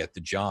 we'll get the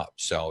job.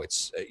 So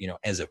it's, you know,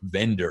 as a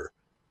vendor,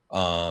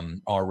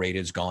 our rate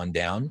has gone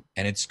down,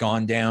 and it's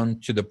gone down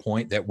to the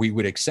point that we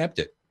would accept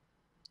it.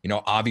 You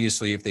know,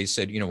 obviously if they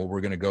said, you know, well,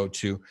 we're going to go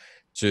to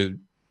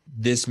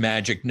this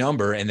magic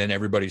number, and then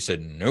everybody said,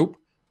 nope,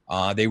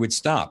 they would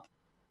stop.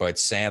 But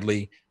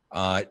sadly,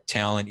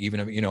 talent,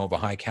 even, you know, of a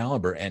high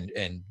caliber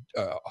and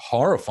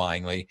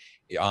horrifyingly,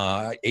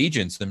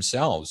 agents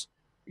themselves,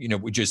 you know,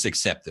 would just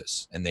accept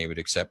this, and they would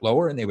accept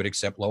lower, and they would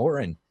accept lower.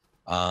 And,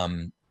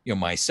 you know,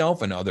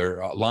 myself and other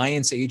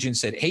alliance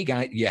agents said, hey,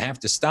 guy, you have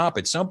to stop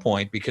at some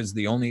point, because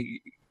the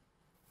only,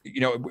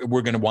 you know,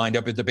 we're going to wind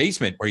up at the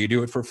basement where you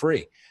do it for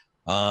free.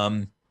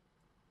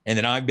 And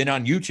then I've been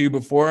on YouTube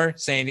before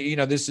saying, you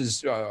know, this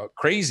is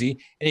crazy.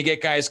 And you get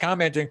guys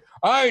commenting,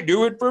 I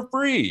do it for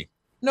free.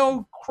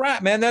 No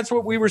crap, man. That's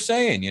what we were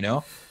saying, you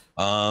know?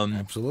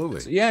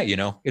 Absolutely. So yeah, you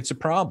know, it's a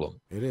problem.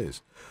 It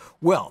is.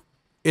 Well,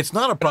 it's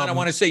not a problem. I don't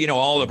want to say, you know,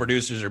 all the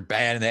producers are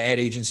bad and the ad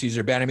agencies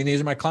are bad. I mean, these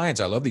are my clients.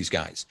 I love these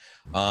guys.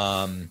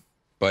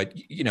 But,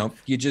 you know,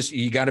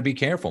 you got to be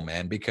careful,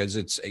 man, because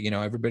it's, you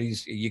know,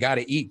 you got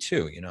to eat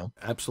too, you know?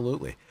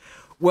 Absolutely.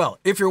 Well,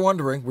 if you're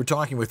wondering, we're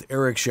talking with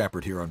Erik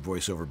Sheppard here on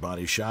VoiceOver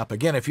Body Shop.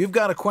 Again, if you've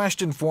got a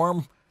question for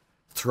him,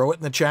 throw it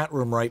in the chat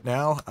room right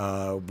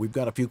now. We've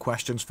got a few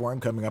questions for him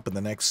coming up in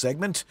the next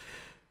segment.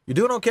 You're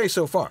doing okay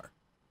so far?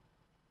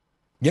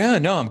 Yeah,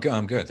 no, I'm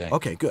good. Thanks.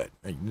 Okay, good.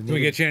 Can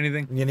we get you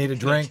anything? You need a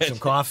drink, some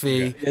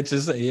coffee? It's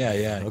just,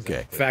 yeah.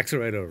 Okay. Fax it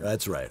right over.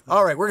 That's right.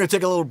 All right, we're going to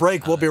take a little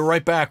break. We'll be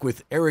right back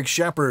with Erik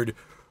Sheppard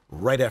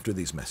right after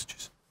these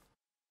messages.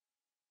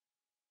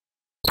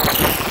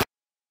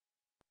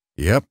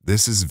 Yep,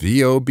 this is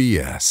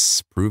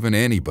VOBS, proving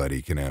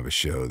anybody can have a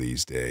show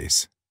these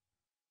days.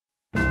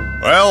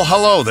 Well,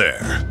 hello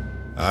there.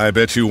 I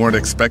bet you weren't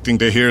expecting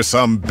to hear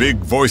some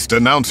big-voiced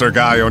announcer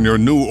guy on your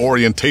new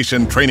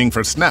orientation training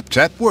for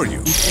Snapchat, were you?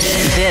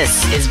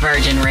 This is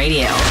Virgin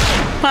Radio.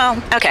 Well,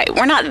 okay,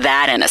 we're not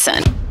that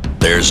innocent.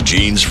 There's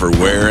jeans for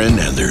wearing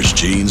and there's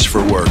jeans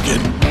for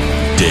working.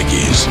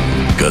 Dickies,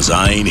 'cause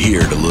I ain't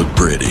here to look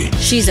pretty.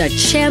 She's a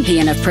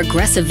champion of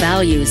progressive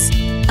values,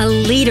 a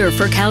leader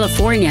for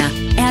California,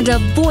 and a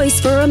voice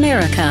for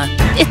America.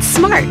 It's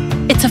smart.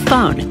 It's a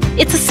phone.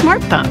 It's a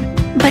smartphone.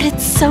 But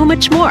it's so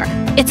much more.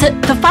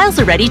 The files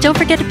are ready. Don't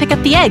forget to pick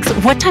up the eggs.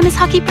 What time is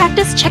hockey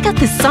practice? Check out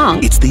this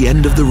song. It's the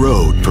end of the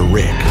road for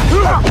Rick.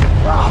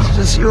 It's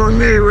just you and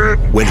me, Rick.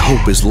 When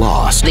hope is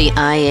lost. The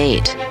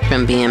i8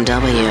 from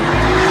BMW.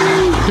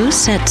 Who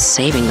said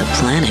saving the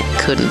planet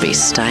couldn't be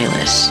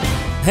stylish?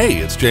 Hey,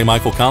 it's J.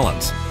 Michael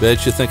Collins.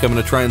 Bet you think I'm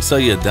going to try and sell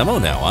you a demo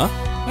now, huh?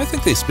 I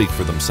think they speak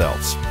for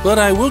themselves. But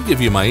I will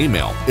give you my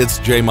email. It's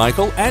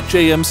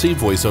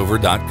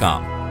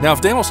jmichael@jmcvoiceover.com. Now,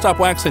 if Dan will stop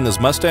waxing his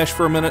mustache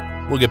for a minute,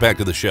 we'll get back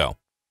to the show.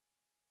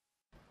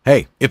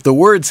 Hey, if the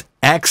words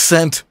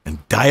accent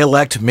and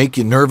dialect make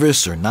you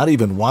nervous or not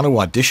even want to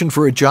audition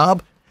for a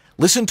job,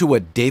 listen to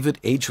what David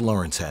H.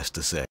 Lawrence has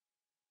to say.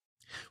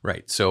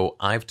 Right. So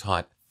I've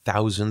taught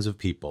thousands of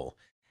people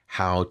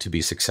how to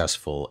be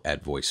successful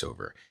at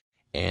voiceover.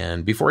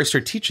 And before I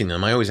start teaching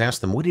them, I always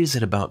ask them, what is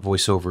it about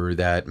voiceover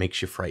that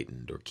makes you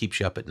frightened or keeps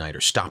you up at night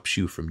or stops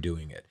you from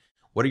doing it?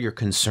 What are your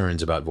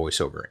concerns about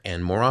voiceover?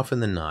 And more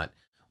often than not,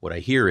 what I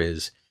hear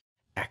is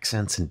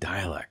accents and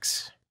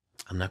dialects.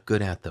 I'm not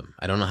good at them.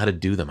 I don't know how to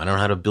do them. I don't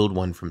know how to build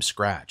one from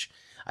scratch.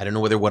 I don't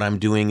know whether what I'm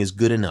doing is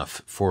good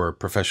enough for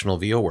professional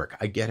VO work.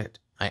 I get it.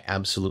 I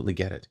absolutely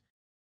get it.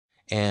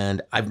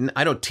 And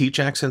I don't teach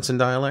accents and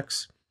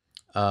dialects.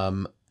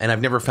 And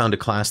I've never found a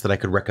class that I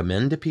could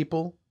recommend to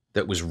people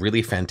that was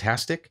really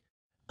fantastic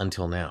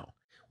until now.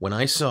 When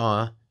I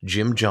saw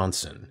Jim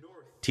Johnson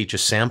teach a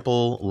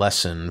sample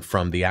lesson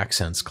from the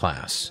accents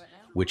class,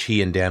 which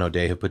he and Dan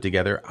O'Day have put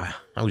together,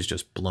 I was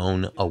just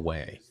blown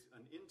away.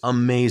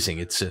 Amazing.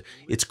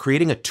 It's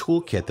creating a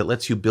toolkit that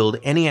lets you build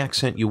any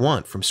accent you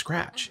want from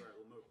scratch.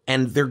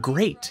 And they're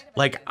great.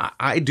 Like,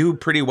 I do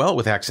pretty well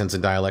with accents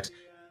and dialects.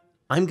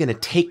 I'm going to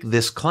take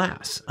this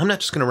class. I'm not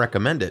just going to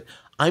recommend it.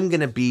 I'm going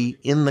to be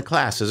in the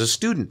class as a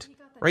student,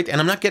 right? And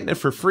I'm not getting it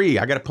for free.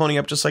 I got to pony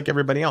up just like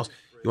everybody else.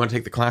 You want to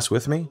take the class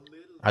with me?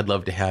 I'd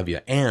love to have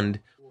you. And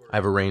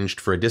I've arranged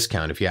for a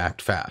discount if you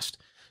act fast.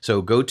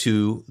 So go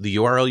to the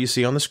URL you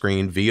see on the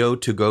screen,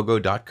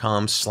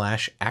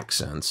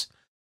 vo2gogo.com/accents,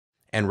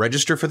 and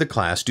register for the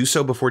class. Do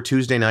so before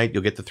Tuesday night.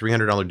 You'll get the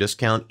 $300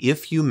 discount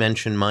if you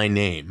mention my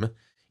name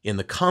in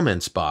the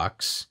comments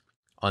box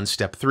on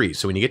step 3.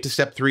 So when you get to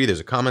step 3, there's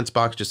a comments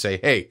box. Just say,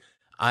 hey,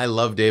 I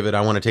love David.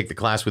 I want to take the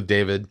class with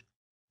David.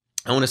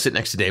 I want to sit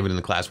next to David in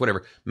the class,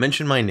 whatever.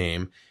 Mention my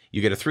name.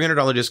 You get a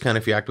 $300 discount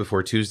if you act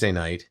before Tuesday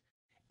night,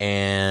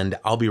 and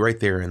I'll be right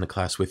there in the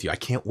class with you. I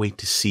can't wait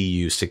to see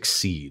you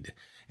succeed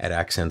at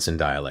Accents and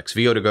Dialects.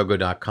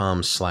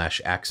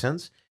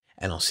 vo2gogo.com/accents,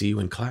 and I'll see you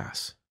in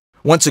class.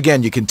 Once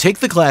again, you can take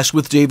the class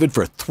with David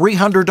for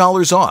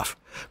 $300 off.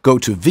 Go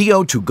to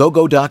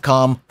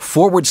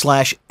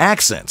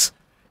vo2gogo.com/accents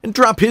and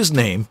drop his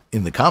name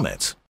in the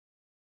comments.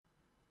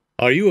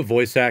 Are you a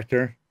voice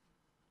actor?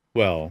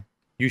 Well,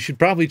 you should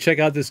probably check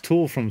out this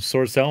tool from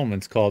Source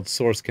Elements called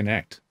Source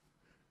Connect.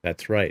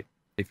 That's right.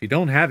 If you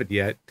don't have it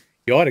yet,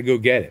 you ought to go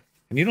get it.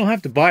 And you don't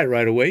have to buy it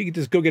right away. You can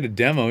just go get a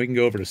demo. You can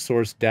go over to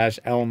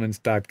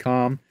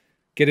source-elements.com,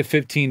 get a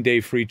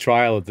 15-day free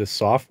trial of this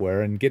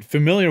software, and get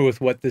familiar with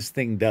what this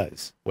thing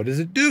does. What does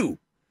it do?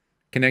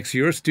 Connects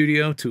your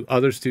studio to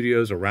other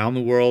studios around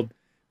the world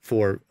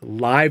for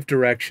live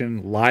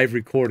direction, live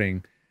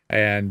recording.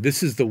 And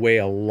this is the way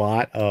a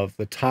lot of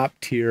the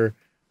top-tier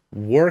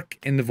work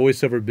in the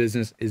voiceover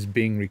business is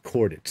being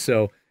recorded.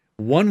 So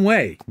one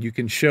way you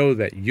can show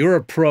that you're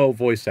a pro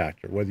voice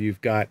actor, whether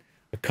you've got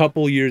a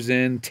couple years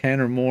in, 10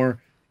 or more,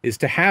 is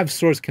to have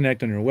Source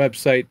Connect on your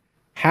website,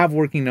 have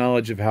working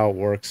knowledge of how it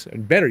works,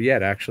 and better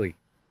yet, actually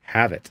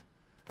have it.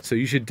 So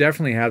you should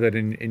definitely have that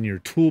in your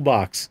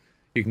toolbox.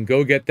 You can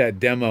go get that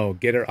demo,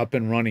 get it up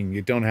and running.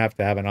 You don't have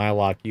to have an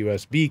iLok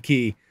USB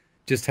key.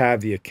 Just have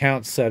the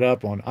account set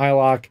up on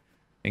iLok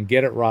and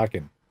get it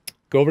rocking.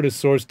 Go over to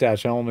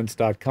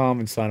source-elements.com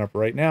and sign up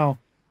right now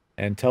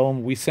and tell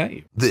them we sent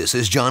you. This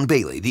is John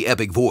Bailey, the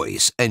Epic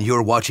Voice, and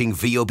you're watching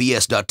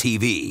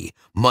VOBS.TV,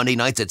 Monday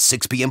nights at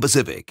 6 p.m.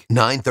 Pacific,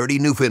 9:30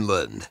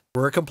 Newfoundland.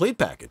 We're a complete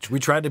package. We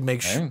try to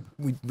make sure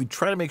we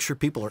try to make sure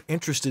people are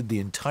interested the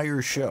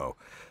entire show.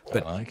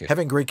 But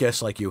having great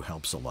guests like you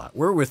helps a lot.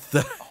 We're with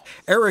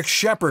Erik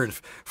Sheppard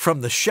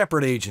from the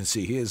Sheppard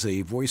Agency. He is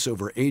a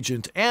voiceover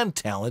agent and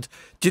talent.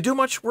 Do you do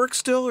much work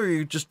still, or are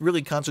you just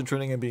really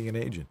concentrating on being an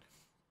agent?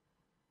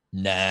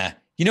 Nah.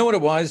 You know what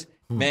it was?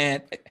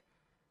 Man,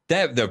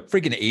 the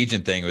freaking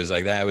agent thing was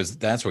like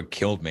that's what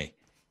killed me.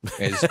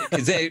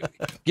 Because they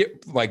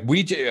get like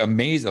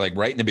amazed, like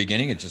right in the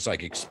beginning, it just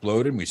like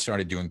exploded and we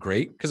started doing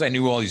great because I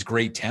knew all these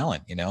great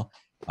talent, you know.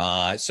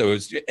 So it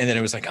was, and then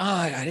it was like,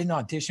 I didn't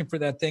audition for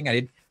that thing. I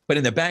did, but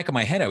in the back of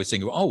my head, I was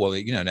thinking, oh well,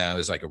 you know, now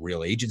it's like a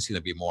real agency,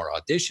 there'll be more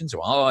auditions,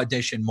 so I'll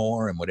audition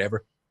more and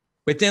whatever.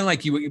 But then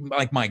like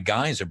my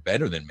guys are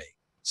better than me.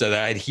 So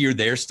that I'd hear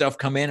their stuff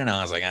come in and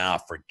I was like,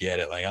 forget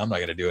it. Like, I'm not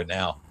going to do it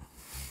now.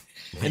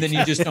 And then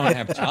you just don't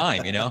have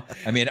time, you know?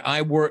 I mean,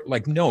 I work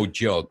like no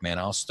joke, man.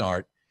 I'll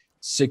start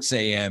 6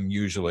 a.m.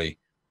 usually.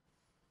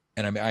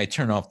 And I mean, I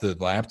turn off the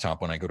laptop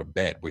when I go to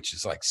bed, which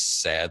is like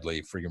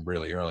sadly freaking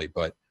really early.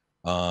 But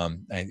I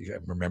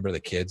remember the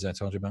kids I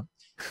told you about?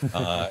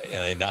 And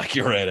they knock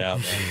you right out,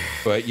 man.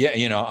 But yeah,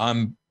 you know,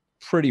 I'm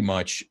pretty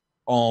much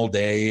all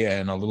day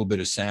and a little bit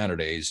of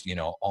Saturdays, you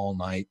know, all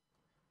night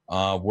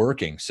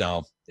working.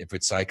 So if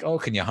it's like, oh,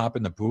 can you hop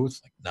in the booth?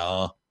 Like,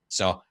 no.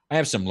 So I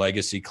have some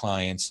legacy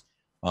clients,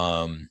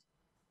 a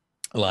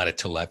lot of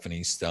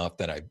telephony stuff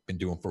that I've been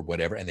doing for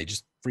whatever, and they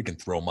just freaking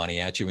throw money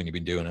at you when you've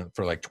been doing it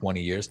for like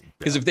 20 years.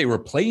 Because if they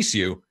replace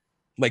you,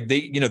 like they,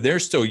 you know, they're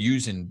still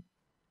using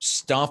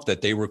stuff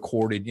that they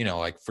recorded, you know,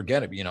 like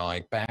forget it, you know,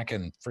 like back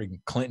in freaking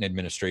Clinton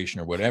administration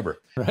or whatever.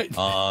 Right.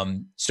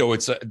 So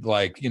it's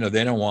like, you know,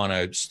 they don't want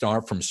to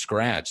start from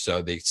scratch,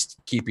 so they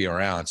keep you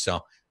around.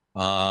 So,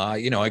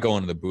 you know, I go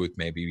into the booth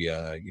maybe,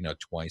 you know,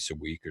 twice a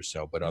week or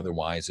so, but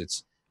otherwise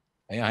it's,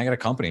 I got a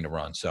company to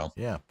run. So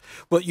yeah,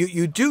 well,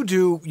 you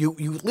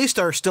at least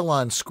are still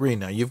on screen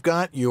now. You've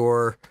got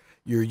your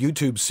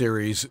YouTube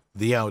series,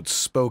 The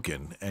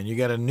Outspoken, and you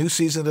got a new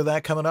season of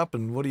that coming up.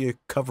 And what do you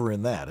cover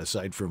in that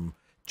aside from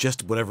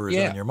just whatever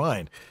is on your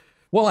mind?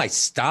 Well, I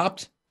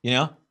stopped, you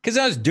know, because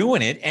I was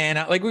doing it, and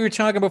like we were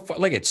talking before,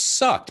 like it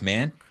sucked,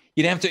 man.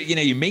 You'd have to, you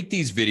know, you make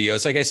these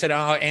videos. Like I said,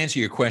 I'll answer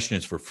your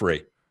questions for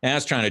free. And I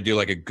was trying to do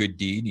like a good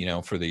deed, you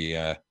know, for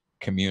the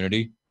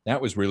community. That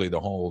was really the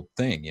whole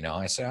thing, you know.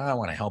 I said, I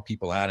want to help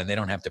people out, and they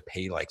don't have to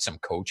pay like some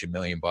coach $1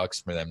 million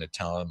for them to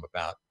tell them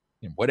about,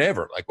 you know,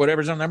 whatever, like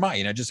whatever's on their mind,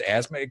 you know. Just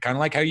ask me, kind of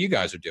like how you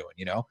guys are doing,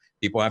 you know.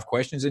 People have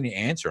questions and you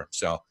answer them.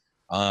 So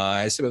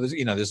I said, well,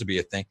 you know, this will be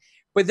a thing.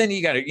 But then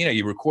you got to, you know,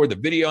 you record the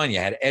video and you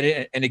had to edit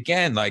it. And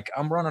again, like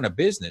I'm running a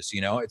business,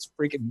 you know, it's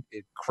freaking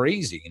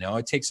crazy, you know.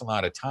 It takes a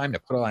lot of time to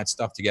put all that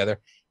stuff together,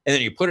 and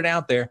then you put it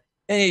out there.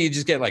 And you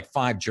just get like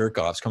 5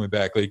 jerk-offs coming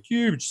back like,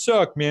 you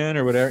suck, man,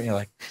 or whatever. And you're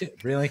like,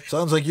 really?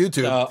 Sounds like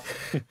YouTube.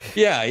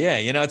 Yeah.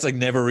 You know, it's like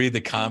never read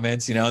the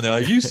comments, you know. And they're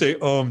like, you say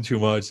too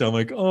much. So I'm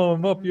like,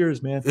 I'm up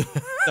yours, man.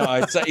 No,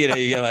 it's, you know,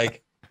 you get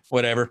like,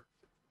 whatever.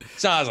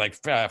 So I was like,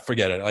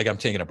 forget it. Like I'm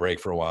taking a break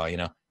for a while, you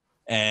know.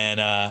 And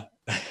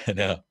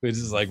no, it's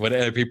just like when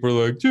other people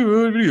are like, dude,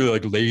 what are you,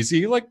 like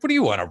lazy? Like, what do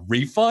you want, a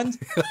refund?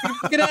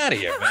 Get out of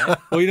here, man.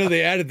 Well, you know,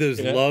 they added those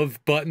love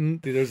button.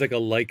 There's like a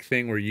like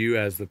thing where you,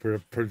 as the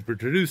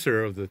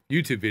producer of the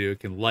YouTube video,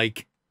 can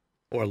like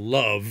or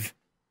love,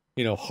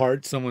 you know,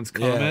 heart someone's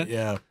comment.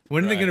 Yeah.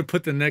 When are they going to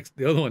put the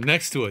other one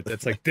next to it?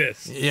 That's like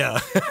this. Yeah.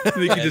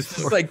 They can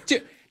just like,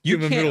 dude, you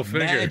can't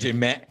imagine,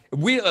 man.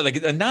 We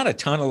like not a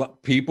ton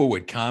of people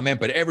would comment,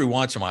 but every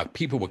once in a while,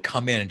 people would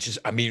come in and just,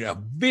 I mean,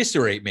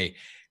 eviscerate me.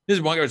 This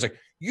one guy was like,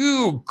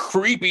 you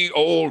creepy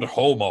old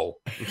homo.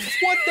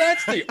 What?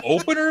 That's the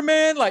opener,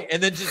 man? Like,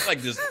 and then just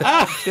like this.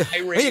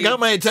 Hey, you got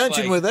my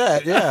attention with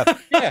that. Yeah.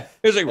 Yeah.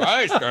 It was like, well,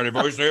 I started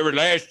voiceover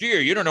last year.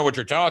 You don't know what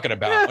you're talking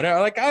about.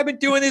 Whatever. Like, I've been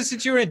doing this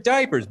since you were in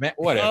diapers, man.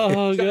 Whatever.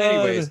 Oh, so God.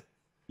 anyways,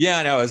 yeah,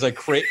 I know. I was like,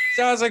 crazy.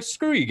 So I was like,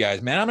 screw you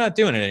guys, man. I'm not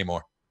doing it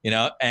anymore. You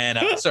know? And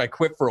so I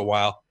quit for a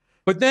while.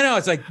 But then I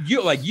was like,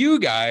 you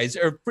guys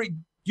are free.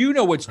 You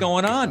know what's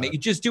going on, man. You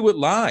just do it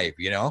live,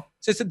 you know?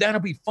 So I said, that'll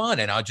be fun.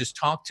 And I'll just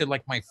talk to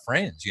like my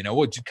friends, you know,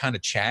 we'll just kind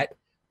of chat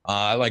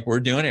like we're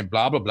doing and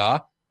blah, blah, blah.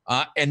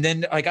 And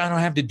then like, I don't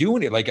have to do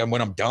anything. Like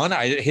when I'm done,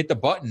 I hit the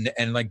button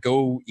and like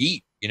go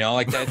eat, you know,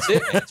 like that's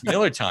it. It's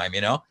Miller time,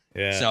 you know?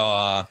 Yeah.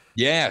 So,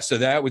 yeah, so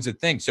that was the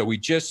thing. So we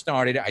just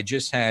started, I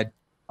just had,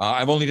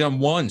 I've only done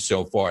one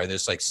so far.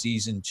 This like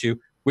season 2,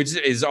 which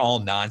is all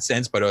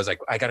nonsense, but I was like,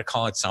 I got to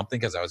call it something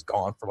because I was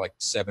gone for like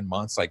 7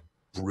 months, like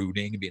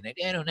brooding and being like,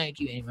 I don't like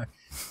you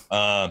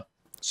anymore.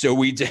 So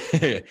we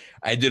did,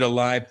 I did a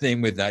live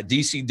thing with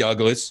DC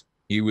Douglas.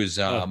 He was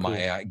cool.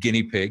 my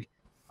guinea pig.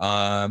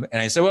 And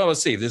I said, well,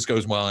 let's see if this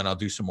goes well and I'll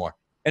do some more.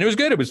 And it was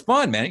good. It was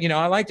fun, man. You know,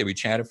 I liked it. We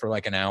chatted for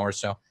like an hour or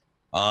so.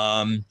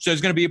 So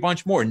there's going to be a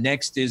bunch more.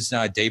 Next is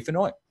Dave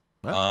Fenoy.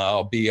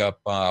 I'll be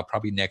up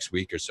probably next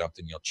week or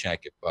something. You'll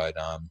check it. But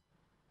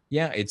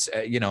yeah, it's,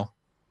 you know,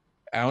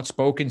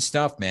 outspoken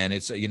stuff, man.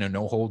 It's, you know,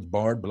 no holds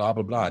barred, blah,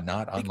 blah, blah.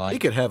 Not unlike. He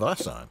could have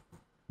us on.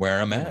 Where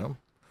I'm at. You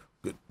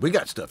know, we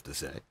got stuff to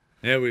say.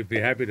 Yeah, we'd be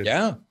happy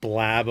to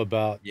blab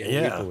about what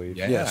we believe.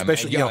 Yeah,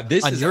 especially I mean,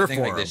 this on is your I think,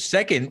 forum. like the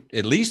second,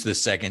 at least the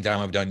second time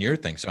I've done your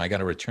thing, so I got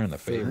to return the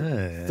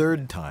favor.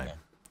 Third time.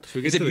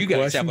 Should we Is get it to you the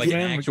guys have like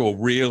questions, an man? actual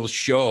real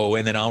show,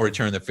 and then I'll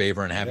return the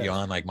favor and have you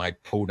on like my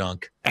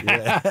podunk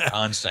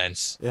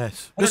nonsense.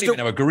 Yes, I don't even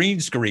have a green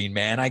screen,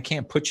 man. I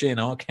can't put you in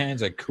all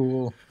kinds of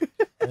cool.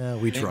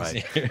 We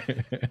tried.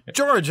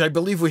 George, I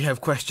believe we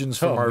have questions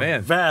from our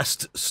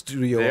vast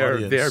studio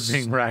audience. They're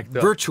being racked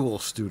up. Virtual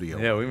studio.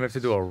 Yeah, we may have to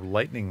do a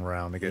lightning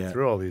round to get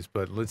through all these,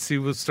 but let's see.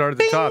 We'll start at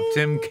the top.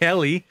 Tim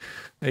Kelly,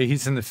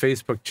 he's in the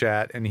Facebook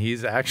chat, and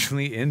he's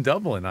actually in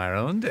Dublin,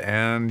 Ireland,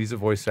 and he's a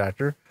voice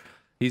actor.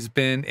 He's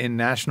been in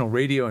national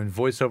radio and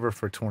voiceover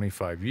for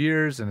 25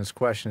 years, and his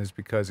question is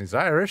because he's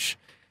Irish.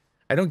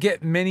 I don't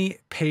get many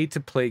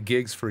pay-to-play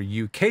gigs for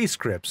UK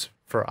scripts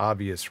for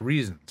obvious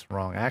reasons.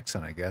 Wrong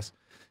accent, I guess.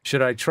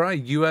 Should I try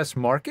U.S.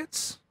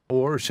 markets,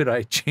 or should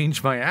I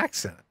change my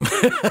accent?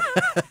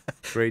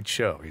 Great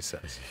show, he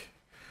says.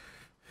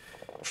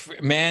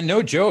 Man,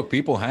 no joke.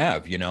 People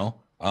have, you know.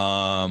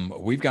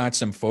 We've got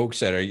some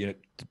folks that are, you know,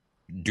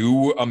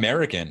 do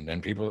American,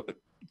 and people,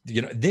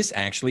 you know, this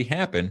actually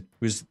happened.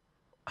 It was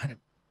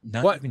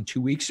not even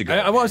 2 weeks ago.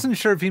 I wasn't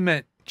sure if he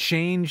meant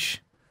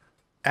change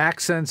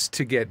accents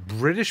to get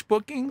British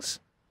bookings,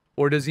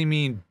 or does he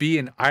mean be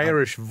an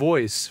Irish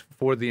voice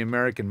for the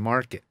American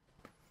market?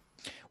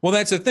 Well,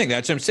 that's the thing.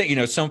 That's what I'm saying. You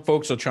know, some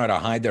folks will try to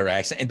hide their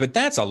accent, but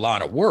that's a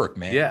lot of work,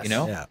 man. Yes. You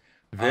know? Yeah.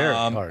 Very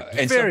hard.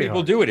 And some Very people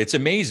hard. do it. It's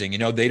amazing. You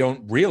know, they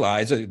don't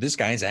realize that this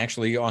guy's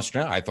actually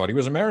Australian. I thought he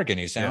was American.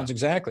 He sounds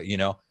exactly, you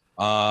know.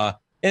 And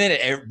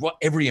then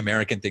every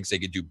American thinks they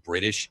could do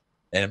British,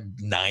 and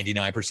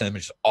 99% of them are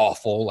just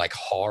awful, like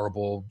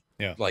horrible,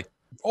 like,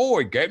 oh,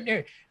 I get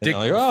it.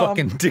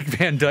 Dick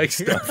Van Dyke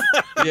stuff.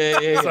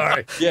 Yeah.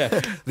 Sorry.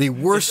 Yeah. The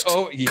worst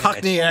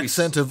Cockney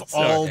accent of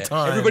all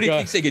time. Everybody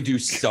thinks they could do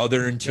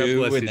Southern too,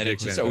 bless and you, then Dick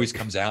it just Van always Dyke.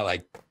 comes out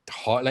like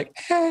hard, like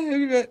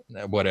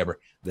whatever.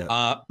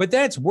 But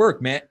that's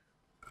work, man.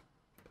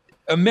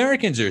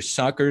 Americans are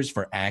suckers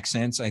for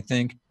accents, I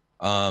think.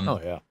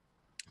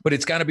 But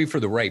it's got to be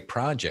for the right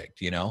project,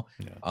 you know.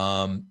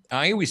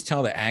 I always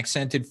tell the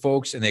accented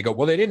folks, and they go,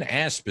 "Well, they didn't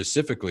ask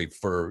specifically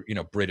for, you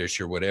know, British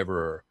or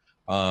whatever,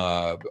 you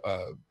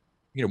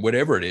know,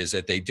 whatever it is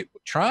that they do.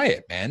 Try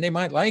it, man. They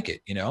might like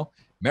it, you know."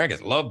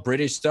 Americans love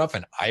British stuff,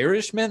 and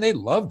Irish, man, they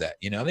love that.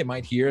 You know, they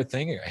might hear a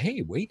thing,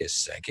 hey, wait a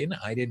second,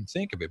 I didn't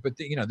think of it, but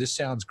you know, this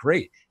sounds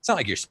great. It's not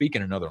like you're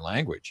speaking another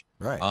language,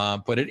 right?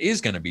 But it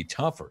is going to be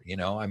tougher. You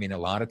know, I mean, a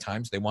lot of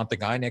times they want the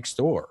guy next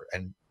door,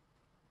 and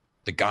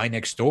the guy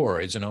next door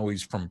isn't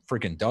always from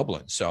freaking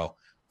Dublin. So,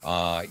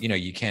 you know,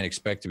 you can't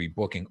expect to be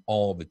booking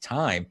all the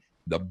time.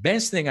 The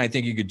best thing I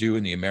think you could do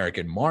in the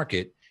American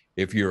market,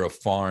 if you're a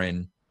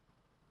foreign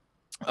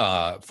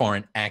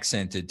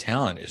accented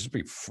talent, is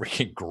be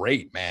freaking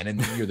great, man. And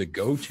then you're the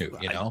go-to,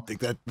 you know. I think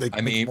that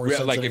I mean,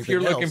 like if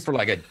you're looking for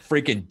like a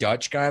freaking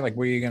Dutch guy, like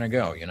where are you gonna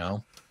go? You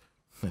know,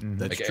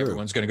 that's like true.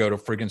 everyone's gonna go to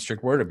freaking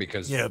Strickwerda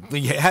because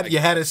you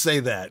had to say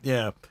that,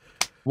 yeah.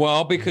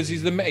 Well, because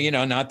he's the, you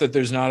know, not that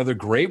there's not other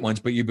great ones,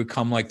 but you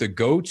become like the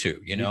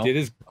go-to, you know. He did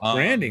his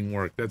branding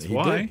work. That's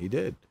why he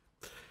did.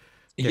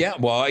 Yeah,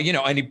 well, you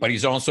know, but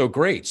he's also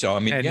great. So I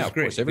mean, And yeah, he's of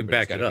great. course, You can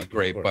everybody's back got it to up, be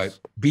great, of but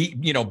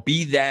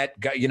be that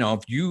guy. You know,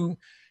 if you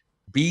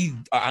be,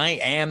 I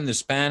am the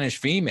Spanish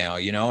female,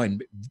 you know,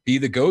 and be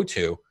the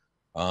go-to,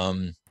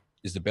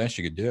 is the best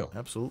you could do.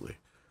 Absolutely.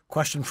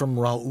 Question from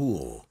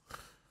Raul.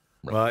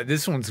 Well,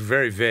 this one's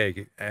very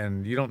vague,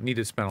 and you don't need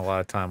to spend a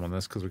lot of time on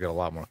this because we got a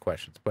lot more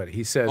questions. But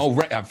he says, "Oh,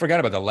 right, I forgot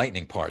about the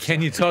lightning part."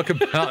 Can you talk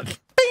about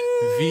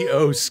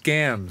VO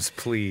scams,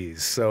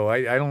 please? So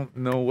I don't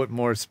know what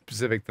more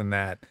specific than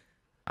that.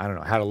 I don't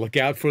know how to look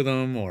out for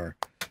them or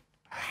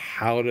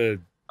how to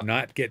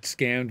not get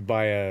scammed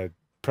by a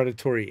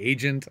predatory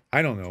agent.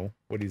 I don't know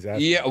what he's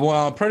asking. Yeah,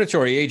 well,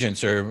 predatory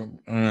agents are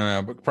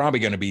probably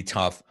going to be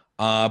tough.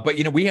 But,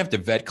 you know, we have to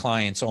vet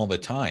clients all the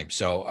time.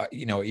 So,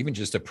 you know, even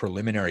just a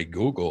preliminary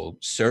Google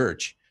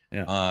search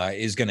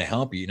is going to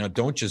help you. You know,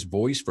 don't just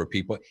voice for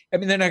people. I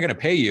mean, they're not going to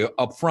pay you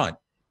up front.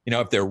 You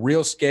know, if they're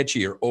real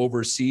sketchy or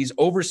overseas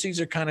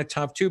are kind of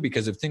tough, too,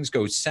 because if things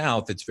go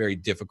south, it's very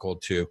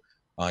difficult to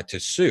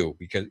sue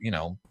because, you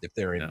know, if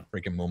they're in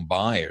freaking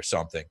Mumbai or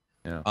something.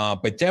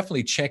 But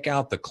definitely check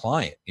out the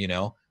client, you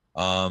know,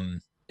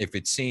 if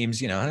it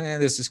seems, you know,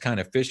 this is kind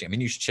of fishy. I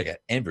mean, you should check out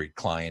every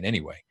client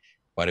anyway.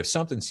 But if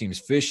something seems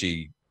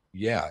fishy,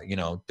 yeah, you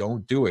know,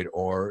 don't do it,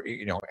 or,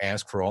 you know,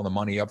 ask for all the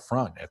money up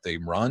front. If they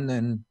run,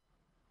 then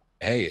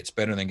hey, it's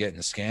better than getting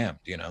scammed,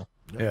 you know?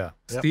 Yeah.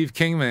 Steve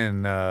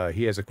Kingman,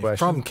 he has a question.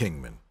 From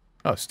Kingman.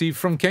 Oh, Steve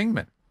from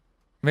Kingman.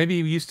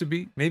 Maybe he used to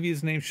be, maybe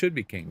his name should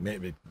be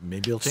Kingman.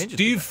 Maybe he'll change it.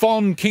 Steve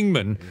von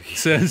Kingman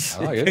says,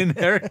 can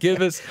Eric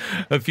give us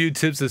a few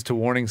tips as to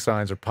warning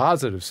signs or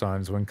positive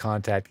signs when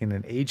contacting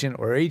an agent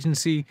or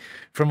agency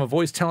from a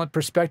voice talent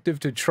perspective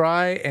to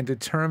try and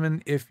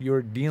determine if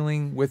you're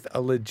dealing with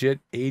a legit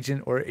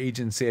agent or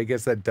agency? I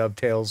guess that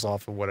dovetails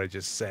off of what I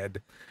just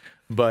said.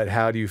 But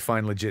how do you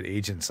find legit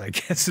agents, I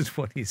guess is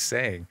what he's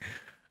saying.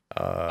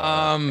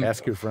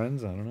 Ask your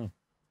friends. I don't know.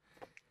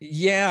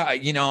 Yeah,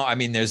 you know, I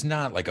mean, there's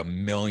not like a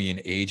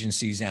million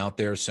agencies out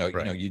there. So,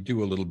 you know, you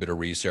do a little bit of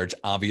research.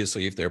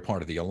 Obviously, if they're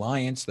part of the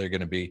alliance, they're going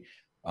to be,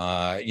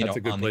 you know, a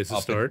good on place the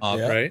to up and start, up.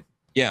 right?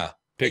 Yeah.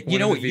 Pick You one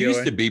know, of it the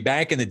used VOA. to be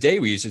back in the day,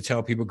 we used to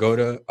tell people go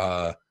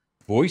to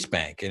Voice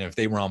Bank. And if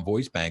they were on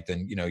Voice Bank,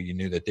 then, you know, you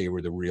knew that they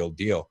were the real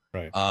deal.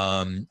 Right.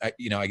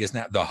 You know, I guess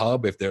now the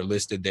Hub, if they're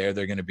listed there,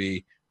 they're going to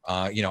be,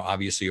 you know,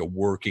 obviously a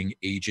working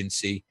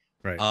agency.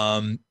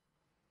 Right.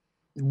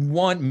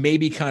 One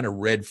maybe kind of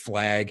red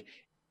flag.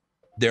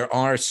 There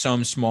are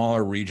some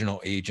smaller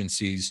regional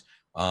agencies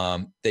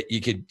that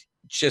you could,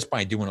 just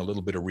by doing a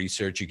little bit of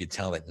research, you could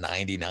tell that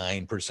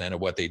 99% of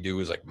what they do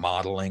is like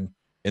modeling.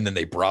 And then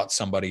they brought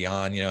somebody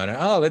on, you know,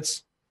 and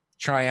let's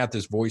try out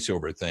this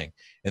voiceover thing.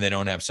 And they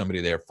don't have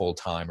somebody there full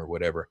time or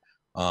whatever.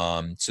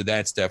 So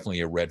that's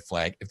definitely a red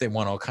flag. If they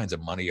want all kinds of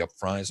money up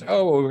front, it's,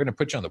 we're going to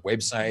put you on the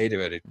website,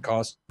 but it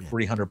costs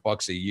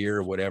 $300 a year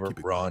or whatever,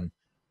 run.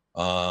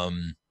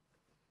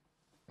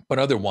 But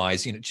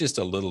otherwise, you know, just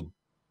a little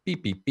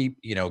beep, beep, beep,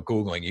 you know,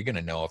 Googling, you're going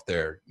to know if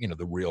they're, you know,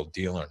 the real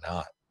deal or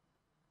not.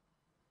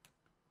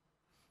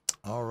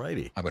 All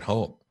righty. I would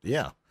hope.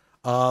 Yeah.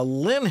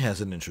 Lynn has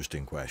an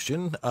interesting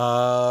question.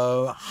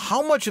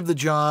 How much of the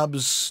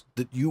jobs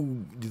that you're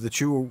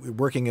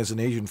working as an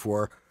agent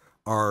for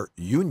are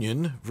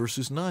union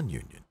versus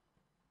non-union?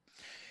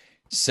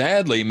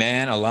 Sadly,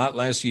 man, a lot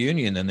less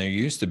union than there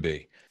used to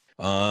be.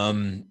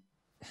 That's,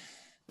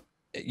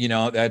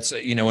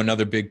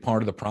 another big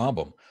part of the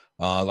problem.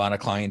 A lot of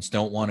clients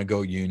don't want to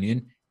go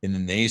union, and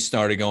then they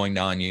started going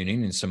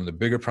non-union, and some of the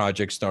bigger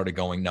projects started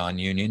going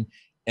non-union.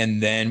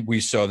 And then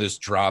we saw this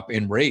drop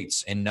in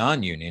rates in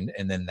non-union.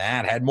 And then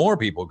that had more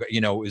people,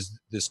 it was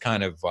this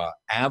kind of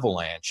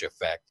avalanche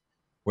effect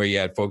where you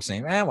had folks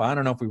saying, well, I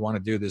don't know if we want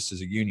to do this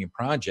as a union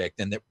project.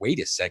 And that, wait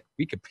a sec,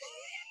 we could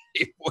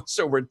pay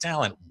voiceover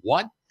talent.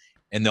 What?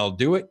 And they'll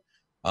do it.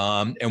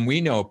 And we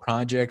know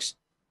projects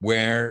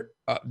where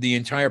the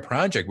entire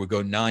project would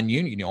go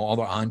non-union, all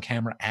the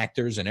on-camera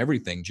actors and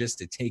everything, just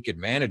to take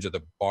advantage of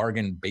the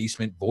bargain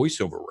basement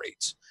voiceover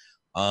rates.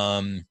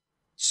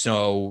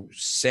 So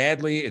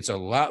sadly, it's a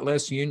lot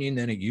less union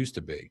than it used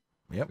to be,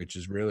 which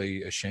is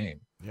really a shame.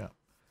 Yeah.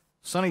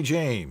 Sonny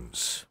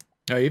James.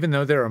 Now, even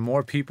though there are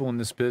more people in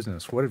this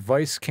business, what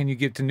advice can you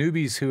give to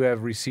newbies who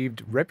have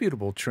received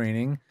reputable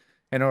training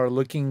and are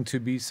looking to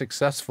be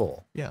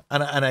successful? Yeah.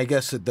 And I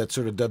guess that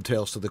sort of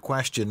dovetails to the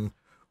question,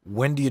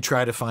 when do you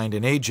try to find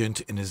an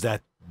agent? And is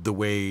that the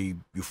way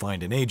you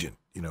find an agent?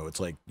 It's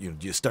like, do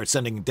you start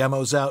sending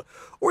demos out?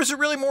 Or is it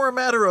really more a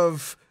matter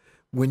of,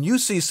 when you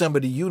see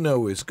somebody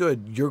is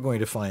good, you're going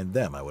to find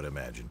them, I would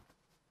imagine.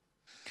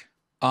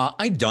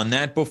 I've done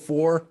that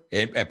before.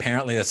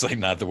 Apparently, that's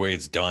not the way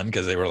it's done,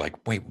 because they were like,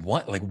 wait,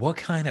 what? Like, what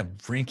kind of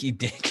rinky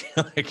dink?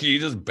 Like, are you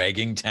just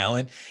begging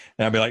talent?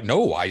 And I'd be like,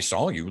 no, I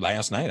saw you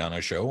last night on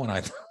a show, and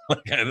I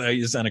thought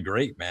you sounded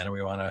great, man, and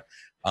we want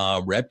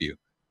to rep you.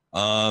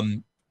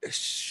 As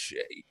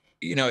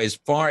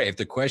far, if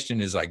the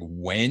question is like,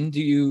 when do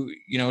you,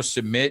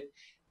 submit?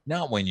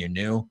 Not when you're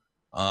new.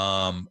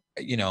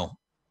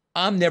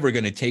 I'm never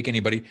going to take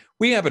anybody.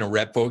 We happen to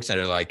rep folks that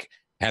are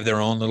have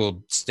their own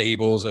little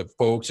stables of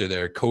folks or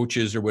their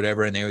coaches or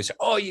whatever. And they always say,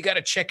 oh, you got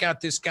to check out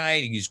this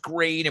guy. He's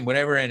great and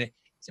whatever. And I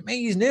said, man,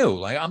 he's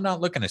new. I'm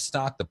not looking to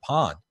stock the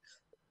pond.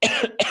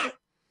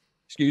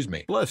 Excuse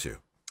me. Bless you.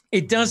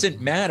 It doesn't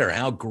matter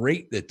how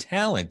great the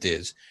talent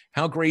is,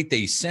 how great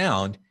they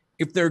sound,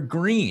 if they're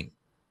green.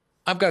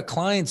 I've got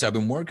clients I've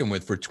been working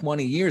with for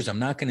 20 years. I'm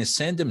not going to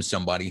send them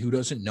somebody who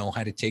doesn't know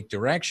how to take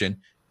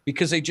direction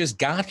because they just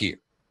got here.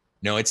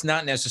 It's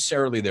not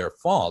necessarily their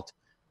fault.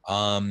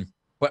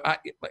 But I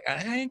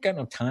ain't got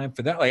no time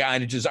for that.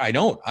 I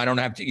don't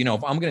have to,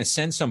 if I'm going to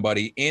send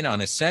somebody in on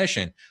a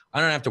session,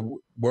 I don't have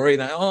to worry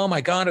that, oh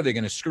my God, are they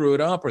going to screw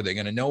it up? Or are they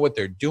going to know what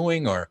they're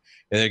doing? Or are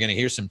they going to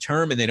hear some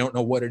term and they don't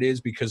know what it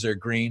is because they're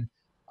green?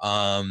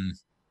 I'm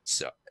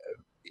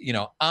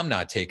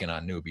not taking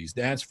on newbies,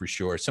 that's for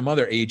sure. Some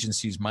other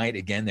agencies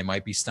might, they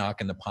might be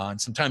stocking the pond.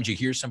 Sometimes you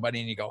hear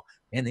somebody and you go,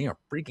 man, they are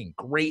freaking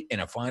great.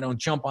 And if I don't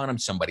jump on them,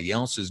 somebody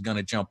else is going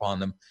to jump on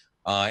them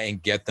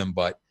and get them.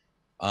 But,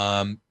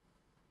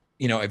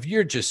 if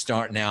you're just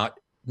starting out,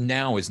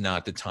 now is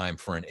not the time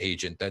for an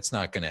agent. That's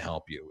not going to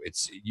help you.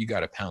 You got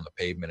to pound the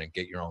pavement and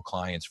get your own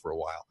clients for a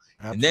while.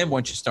 Absolutely. And then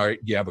once you start,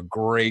 you have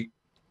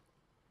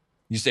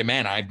you say,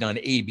 man, I've done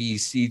A, B,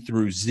 C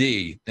through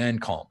Z, then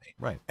call me.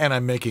 Right. And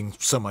I'm making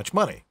so much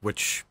money,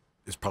 which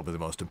is probably the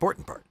most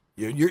important part.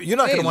 You're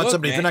not going to want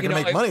somebody if you're not going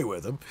to make money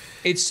with them.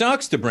 It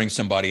sucks to bring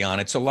somebody on.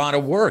 It's a lot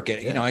of work.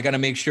 Yeah. I got to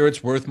make sure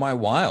it's worth my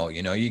while.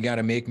 You got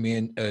to make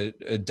me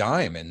a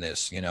dime in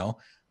this,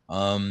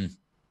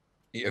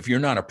 If you're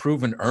not a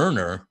proven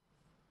earner,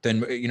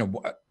 then,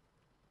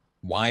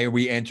 why are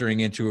we entering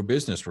into a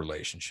business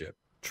relationship?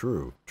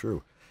 True.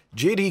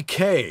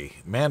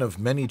 JDK, man of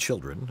many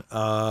children,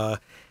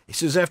 he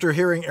says, after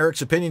hearing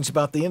Erik's opinions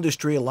about the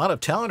industry, a lot of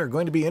talent are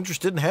going to be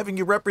interested in having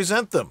you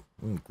represent them.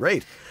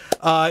 Great.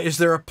 Is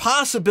there a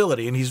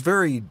possibility, and he's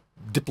very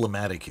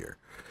diplomatic here,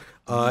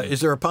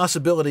 is there a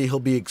possibility he'll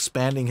be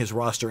expanding his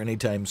roster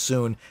anytime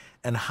soon,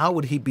 and how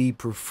would he be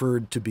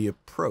preferred to be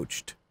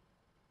approached?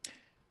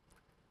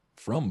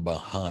 From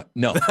behind.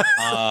 No.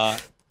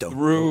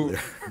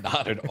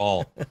 Not at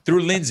all.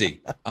 Through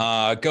Lindsay.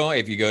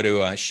 If you go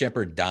to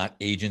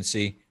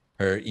sheppard.agency,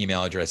 her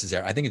email address is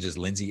there. I think it's just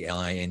Lindsay,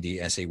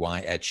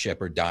 LINDSAY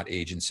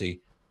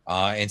 @sheppard.agency,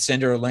 and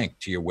send her a link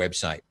to your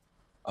website.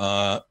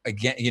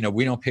 Again,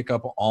 we don't pick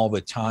up all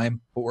the time,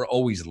 but we're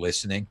always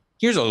listening.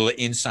 Here's a little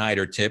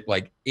insider tip.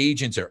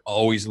 Agents are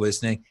always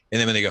listening.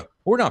 And then when they go,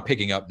 we're not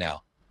picking up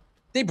now,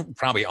 they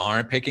probably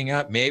aren't picking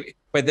up, maybe.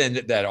 But then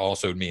that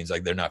also means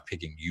they're not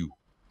picking you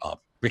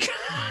up because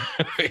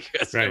right.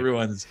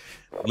 Everyone's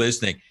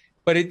listening.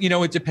 But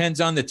it depends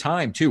on the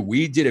time too.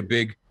 We did a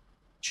big,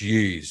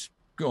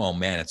 oh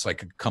man, it's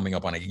coming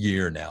up on a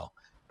year now.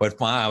 But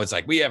I was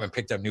we haven't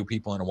picked up new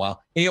people in a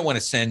while. And you don't want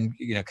to send,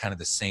 kind of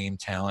the same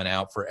talent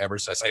out forever.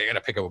 So I said, I got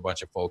to pick up a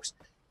bunch of folks.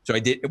 So I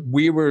did.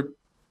 We were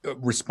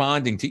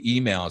responding to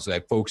emails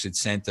that folks had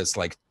sent us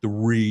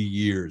 3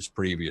 years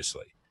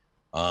previously.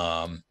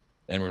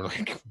 And we're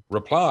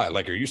reply,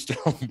 are you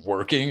still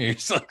working? Are you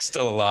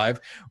still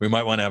alive? We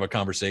might want to have a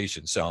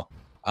conversation. So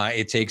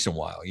it takes a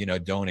while.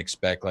 Don't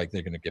expect like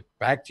they're going to get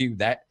back to you.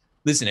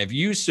 Listen, if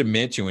you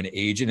submit to an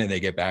agent and they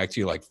get back to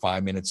you like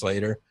 5 minutes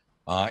later,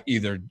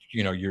 either,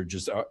 you're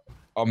just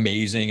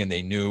amazing and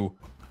they knew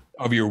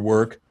of your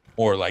work,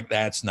 or like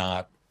that's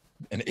not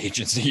an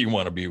agency you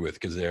want to be with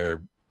because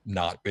they're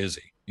not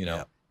busy.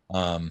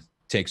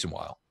 Takes a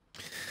while.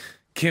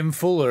 Kim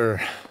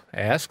Fuller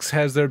asks,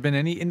 has there been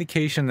any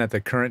indication that the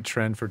current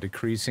trend for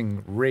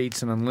decreasing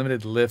rates and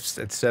unlimited lifts,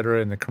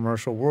 etc., in the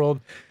commercial world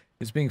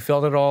is being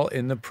felt at all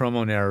in the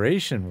promo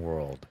narration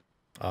world?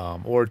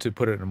 Or to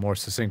put it in a more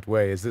succinct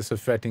way, is this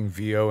affecting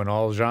VO in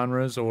all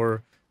genres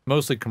or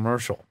mostly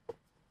commercial?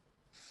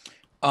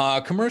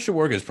 Commercial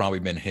work has probably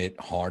been hit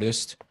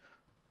hardest.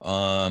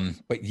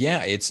 But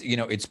yeah,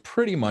 it's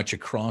pretty much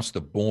across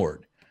the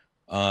board.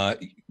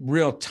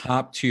 Real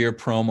top tier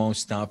promo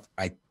stuff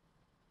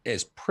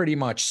is pretty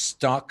much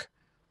stuck,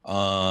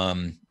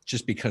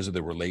 just because of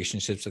the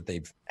relationships that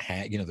they've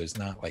had. There's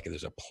not like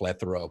there's a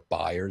plethora of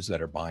buyers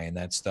that are buying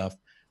that stuff.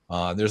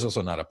 There's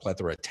also not a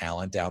plethora of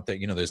talent out there.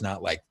 There's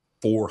not like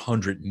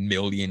 400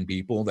 million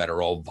people that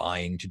are all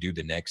vying to do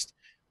the next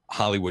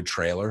Hollywood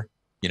trailer.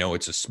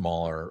 It's a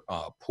smaller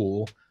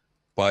pool,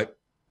 but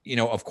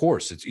of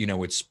course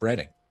it's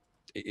spreading.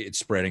 It's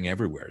spreading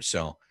everywhere.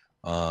 So,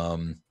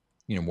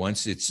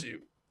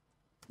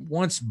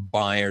 once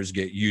buyers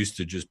get used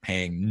to just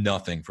paying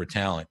nothing for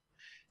talent,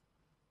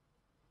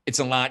 it's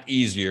a lot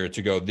easier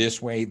to go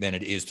this way than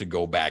it is to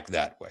go back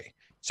that way.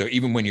 So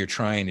even when you're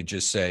trying to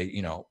just say,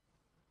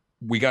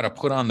 we got to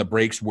put on the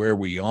brakes where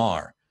we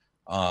are,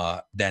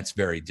 that's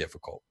very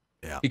difficult.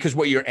 Yeah. Because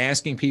what you're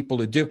asking people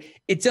to do,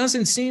 it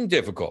doesn't seem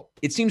difficult.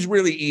 It seems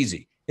really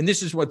easy. And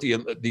this is what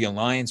the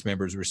Alliance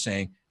members were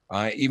saying,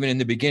 even in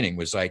the beginning,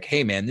 was like,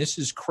 hey, man, this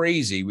is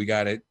crazy. We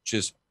got to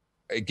just,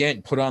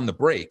 again, put on the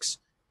brakes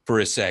for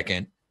a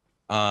second,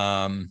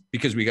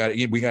 because we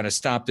got to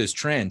stop this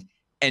trend.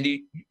 And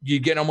you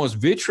get almost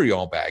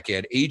vitriol back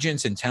at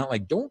agents and talent,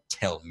 like, don't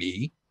tell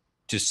me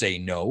to say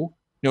no.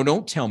 No,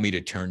 don't tell me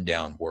to turn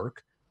down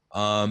work.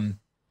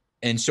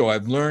 And so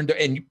I've learned,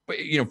 and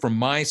from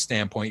my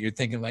standpoint, you're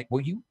thinking like,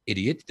 well, you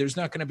idiot, there's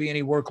not going to be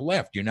any work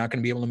left. You're not going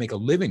to be able to make a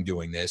living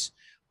doing this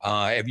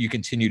if you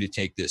continue to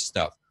take this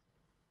stuff.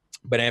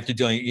 But after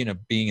doing,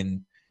 being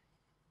in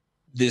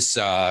this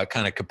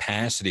kind of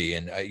capacity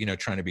and,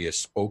 trying to be a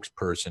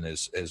spokesperson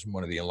as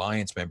one of the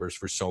Alliance members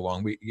for so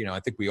long, I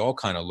think we all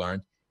kind of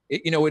learned,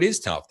 it is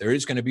tough. There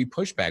is going to be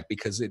pushback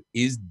because it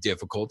is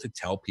difficult to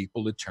tell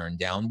people to turn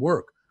down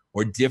work,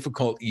 or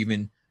difficult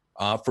even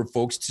for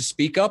folks to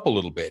speak up a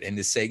little bit and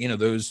to say,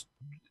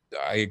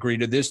 I agree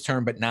to this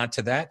term, but not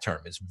to that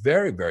term. It's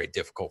very, very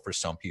difficult for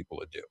some people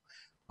to do,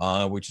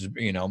 which is,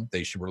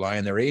 they should rely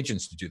on their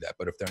agents to do that.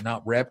 But if they're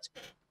not repped,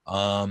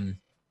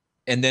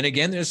 and then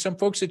again, there's some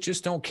folks that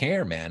just don't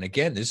care, man.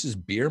 Again, this is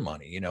beer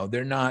money.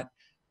 They're not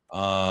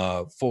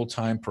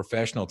full-time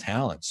professional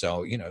talent.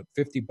 So,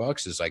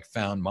 $50 is like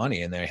found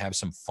money, and they have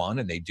some fun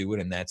and they do it,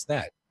 and that's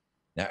that.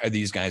 Now, are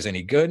these guys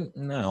any good?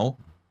 No.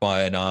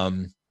 But,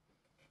 again,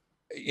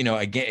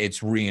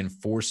 it's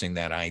reinforcing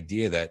that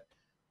idea that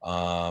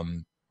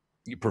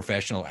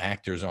professional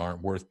actors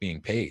aren't worth being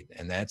paid.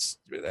 And that's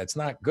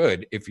not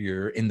good if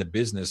you're in the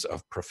business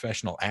of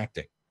professional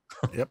acting.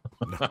 Yep.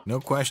 No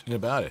question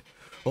about it.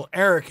 Well,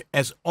 Erik,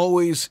 as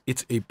always,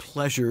 it's a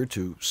pleasure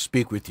to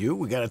speak with you.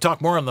 We got to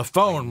talk more on the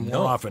phone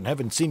more often.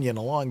 Haven't seen you in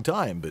a long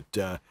time,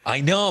 but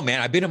I know,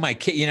 man. I've been in my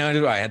kid.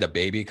 I had a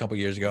baby a couple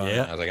years ago. Yeah.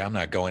 And I was like, I'm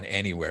not going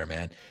anywhere,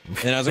 man.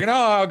 And I was like, no,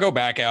 I'll go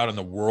back out in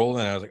the world.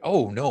 And I was like,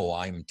 oh no,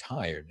 I'm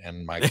tired.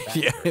 And my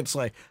yeah, it's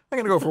like, I'm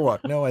gonna go for a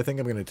walk. No, I think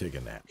I'm gonna take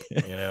a nap.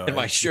 And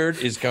my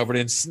shirt is covered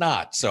in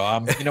snot. So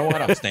I'm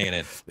staying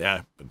in.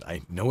 Yeah,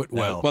 I know it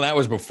well. Well, that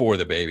was before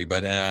the baby,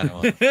 but I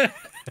don't know.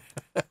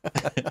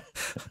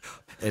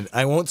 And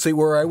I won't say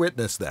where I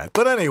witnessed that.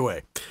 But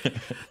anyway,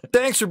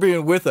 thanks for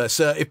being with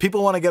us. If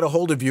people want to get a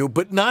hold of you,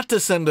 but not to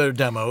send their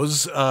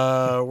demos,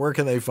 where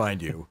can they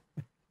find you?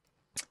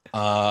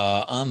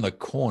 On the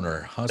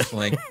corner,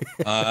 hustling.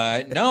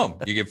 No,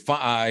 you can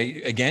find,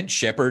 again,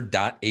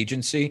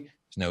 Sheppard.agency.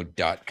 There's no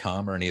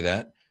 .com or any of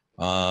that.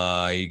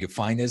 You can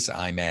find us.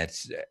 I'm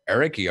at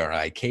Erik,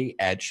 ERIK,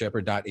 at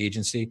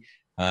Sheppard.agency.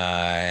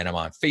 And I'm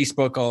on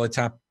Facebook all the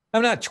time.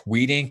 I'm not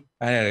tweeting.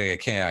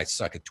 I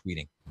suck at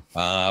tweeting.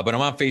 But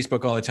I'm on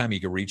Facebook all the time. You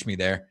can reach me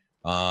there.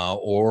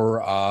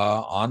 Or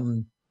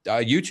on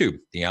YouTube,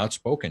 The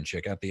Outspoken.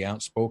 Check out The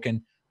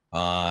Outspoken.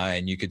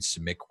 And you could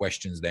submit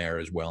questions there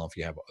as well if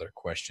you have other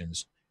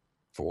questions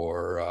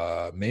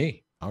for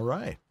me. All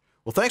right.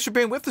 Well, thanks for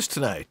being with us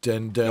tonight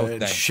and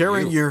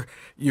sharing your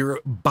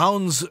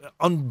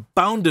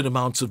unbounded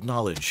amounts of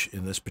knowledge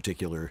in this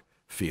particular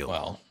field.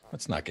 Well,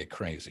 let's not get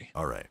crazy.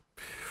 All right.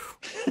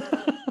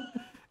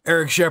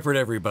 Erik Sheppard,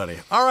 everybody.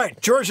 All right,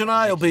 George and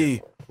I will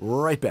be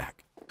right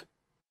back.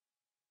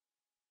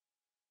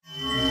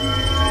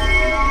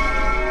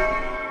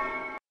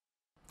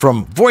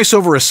 From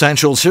VoiceOver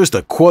Essentials, here's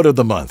the quote of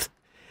the month.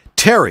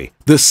 Terry,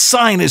 the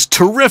sign is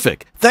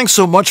terrific. Thanks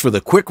so much for the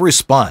quick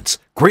response.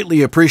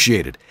 Greatly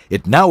appreciated.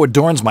 It now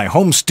adorns my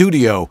home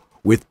studio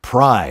with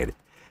pride.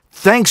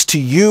 thanks to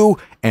you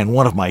and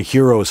one of my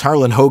heroes,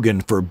 Harlan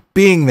Hogan, for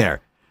being there.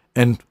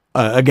 And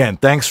again,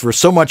 thanks for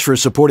so much for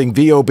supporting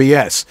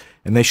VOBS.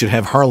 And they should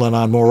have Harlan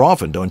on more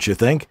often, don't you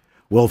think?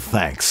 Well,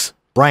 thanks.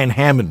 Brian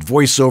Hammond,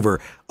 voiceover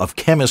of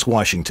Camas,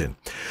 Washington.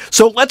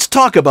 So let's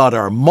talk about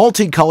our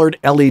multicolored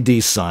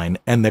LED sign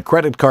and the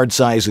credit card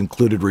size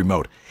included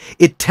remote.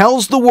 It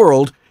tells the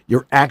world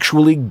you're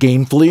actually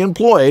gainfully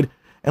employed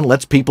and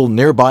lets people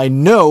nearby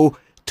know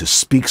to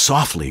speak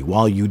softly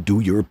while you do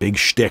your big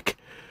shtick.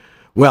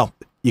 Well,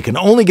 you can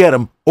only get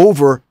them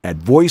over at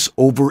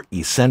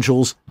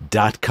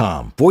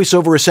voiceoveressentials.com.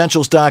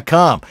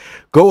 Voiceoveressentials.com.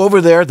 Go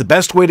over there. The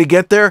best way to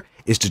get there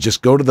is to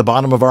just go to the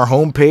bottom of our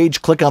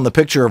homepage, click on the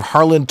picture of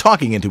Harlan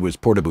talking into his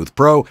Portabooth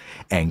Pro,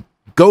 and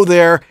go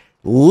there,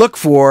 look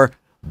for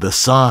the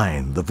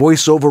sign, the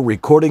voiceover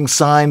recording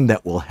sign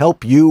that will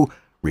help you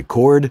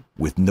record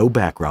with no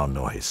background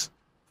noise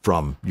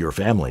from your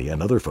family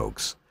and other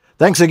folks.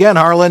 Thanks again,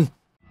 Harlan.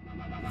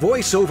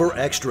 VoiceOver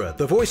Extra,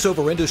 the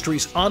voiceover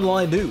industry's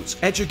online news,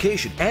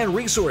 education, and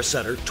resource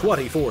center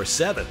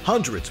 24/7.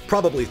 Hundreds,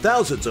 probably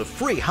thousands of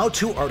free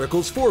how-to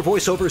articles for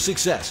voiceover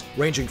success,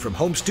 ranging from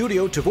home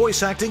studio to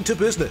voice acting to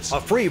business.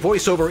 A free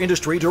voiceover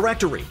industry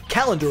directory,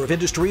 calendar of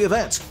industry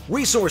events,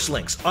 resource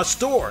links, a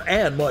store,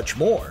 and much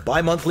more.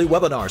 Bi-monthly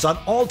webinars on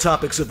all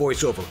topics of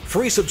voiceover,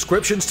 free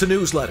subscriptions to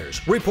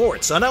newsletters,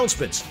 reports,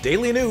 announcements,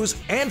 daily news,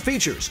 and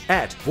features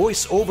at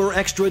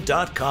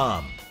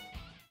voiceoverextra.com.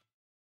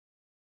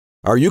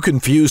 Are you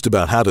confused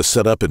about how to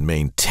set up and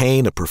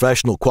maintain a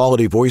professional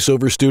quality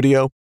voiceover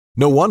studio?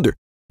 No wonder.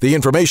 The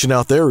information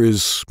out there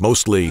is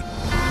mostly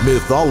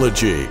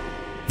mythology.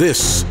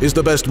 This is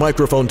the best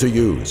microphone to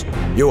use.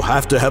 You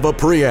have to have a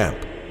preamp.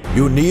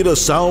 You need a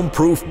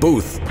soundproof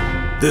booth.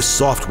 This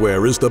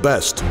software is the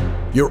best.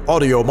 Your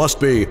audio must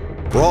be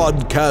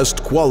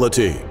broadcast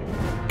quality.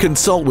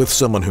 Consult with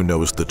someone who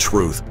knows the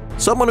truth.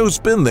 Someone who's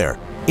been there,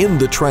 in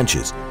the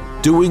trenches,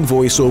 doing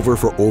voiceover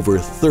for over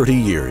 30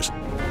 years.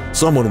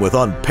 Someone with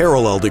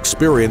unparalleled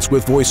experience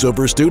with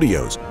voiceover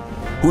studios,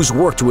 who's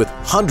worked with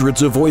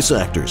hundreds of voice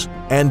actors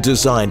and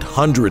designed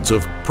hundreds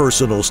of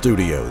personal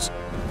studios.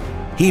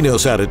 He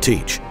knows how to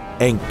teach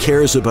and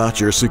cares about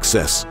your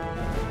success.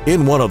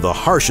 In one of the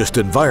harshest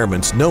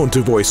environments known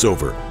to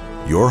voiceover,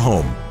 your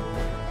home.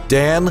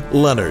 Dan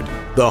Lenard,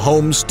 the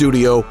Home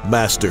Studio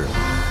Master.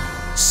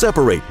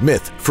 Separate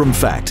myth from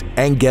fact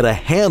and get a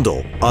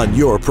handle on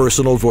your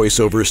personal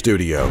voiceover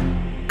studio.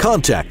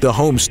 Contact the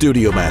Home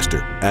Studio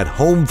Master at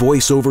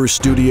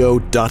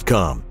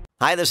homevoiceoverstudio.com.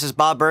 Hi, this is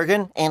Bob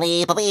Bergen, and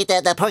the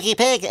Porky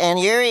Pig, and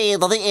you're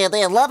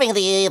loving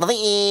the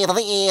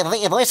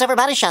voiceover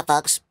body shop,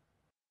 folks.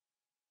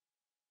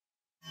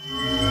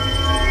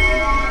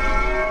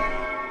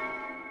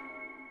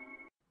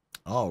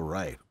 All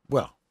right.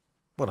 Well,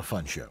 what a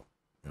fun show.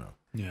 You know.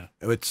 Yeah.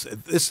 This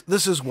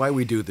is why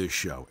we do this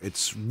show.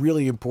 It's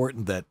really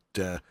important that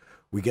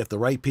we get the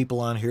right people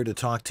on here to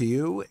talk to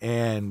you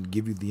and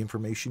give you the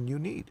information you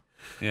need.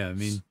 Yeah, I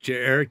mean,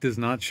 Erik does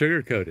not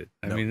sugarcoat it.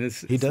 I mean,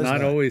 he does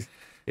not always.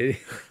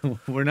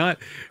 We're not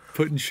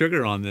putting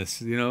sugar on this.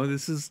 You know,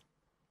 this is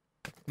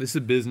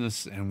a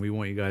business, and we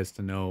want you guys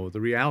to know the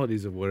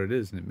realities of what it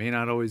is. And it may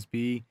not always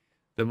be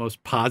the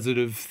most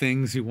positive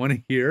things you want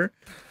to hear.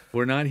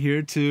 We're not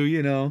here to,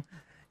 you know,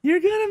 you're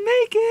gonna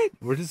make it.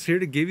 We're just here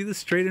to give you the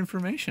straight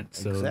information.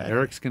 So Exactly.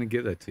 Erik's gonna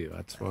give that to you.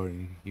 That's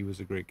why he was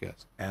a great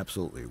guest.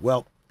 Absolutely.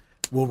 Well,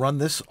 we'll run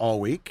this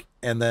all week,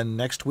 and then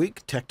next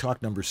week, Tech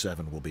Talk number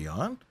 7 will be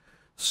on,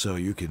 so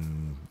you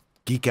can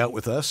geek out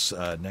with us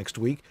next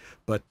week.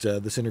 But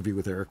this interview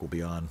with Erik will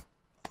be on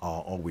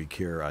all week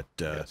here at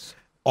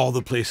all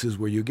the places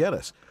where you get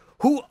us.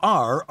 Who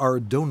are our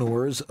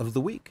donors of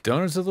the week?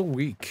 Donors of the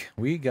week.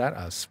 We got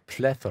a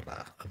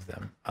plethora of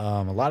them.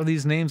 A lot of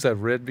these names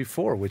I've read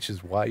before, which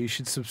is why you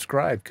should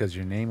subscribe, because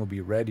your name will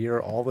be read here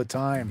all the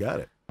time.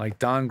 Got it. Like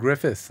Don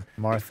Griffith,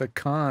 Martha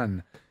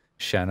Kahn,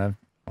 Shauna,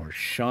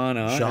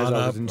 as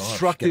I was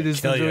instructed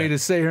is the way to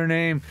say her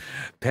name,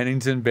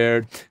 Pennington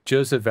Baird,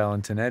 Joseph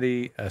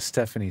Valentinetti,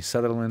 Stephanie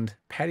Sutherland,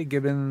 Patty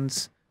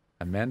Gibbons,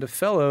 Amanda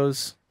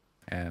Fellows,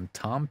 and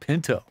Tom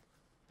Pinto.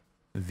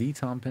 The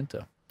Tom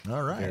Pinto.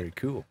 All right. Very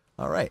cool.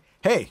 All right.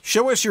 Hey,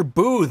 show us your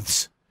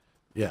booths.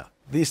 Yeah.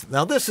 This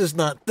is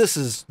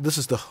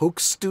the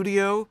Hoax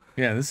Studio.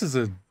 Yeah, this is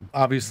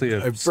obviously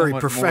a very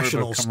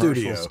professional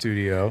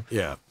studio.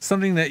 Yeah.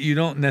 Something that you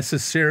don't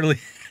necessarily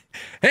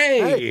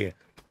Hey.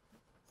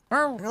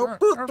 No,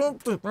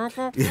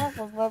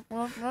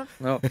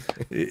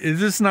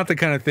 this is not the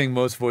kind of thing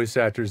most voice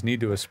actors need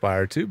to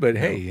aspire to, but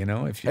hey, you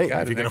know, if you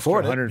got if you an can extra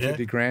afford it,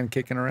 150 grand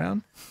kicking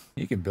around,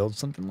 you can build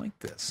something like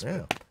this.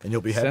 Yeah. And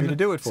you'll be happy to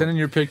do it for Send in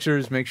your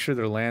pictures, make sure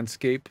they're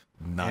landscape,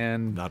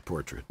 not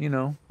portrait. You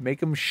know, make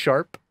them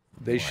sharp.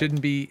 They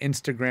shouldn't be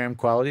Instagram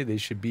quality, they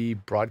should be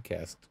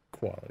broadcast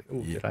quality.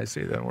 Oh, did I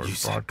say that word? You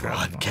said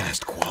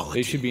broadcast quality.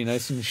 They should be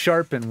nice and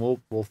sharp, and we'll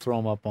throw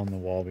them up on the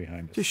wall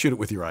behind us. Just shoot it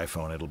with your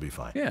iPhone; it'll be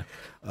fine. Yeah.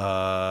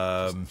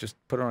 Just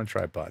put it on a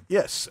tripod.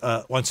 Yes.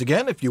 Once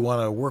again, if you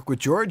want to work with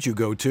George, you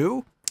go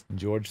to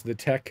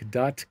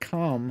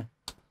GeorgeTheTech.com,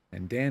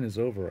 and Dan is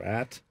over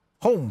at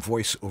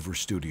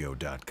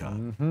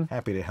homevoiceoverstudio.com.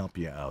 Happy to help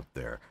you out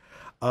there.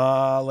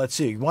 Let's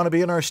see. You want to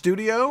be in our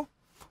studio?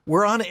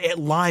 We're on it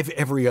live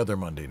every other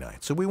Monday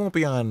night, so we won't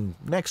be on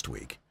next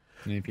week.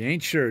 And if you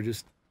ain't sure,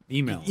 just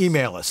email us.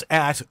 Email us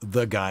at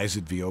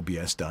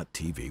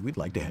theguys@VOBS.tv. We'd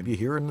like to have you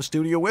here in the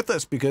studio with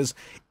us because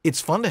it's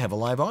fun to have a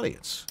live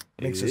audience.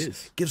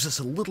 Gives us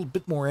a little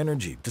bit more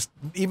energy. Just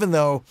even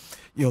though,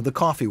 the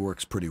coffee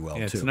works pretty well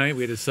too. Tonight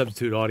we had a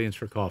substitute audience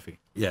for coffee.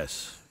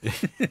 Yes.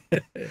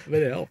 But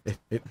it helped.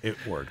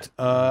 It worked.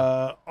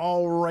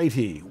 All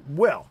righty.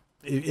 Well,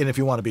 and if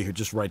you want to be here,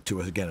 just write to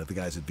us again at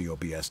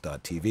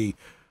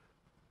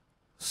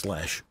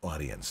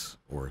theguys@VOBS.tv/audience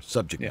or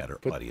subject matter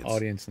audience.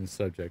 Audience and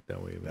subject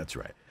that way. That's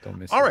right. Don't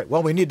miss All right.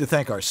 Well, we need to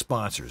thank our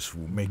sponsors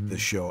who make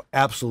this show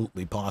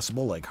absolutely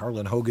possible, like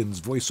Harlan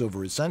Hogan's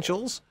VoiceOver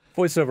Essentials.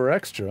 VoiceOver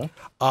Extra.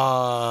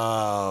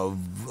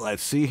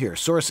 Let's see here.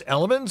 Source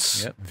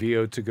Elements. Yep.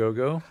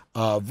 VO2GoGo.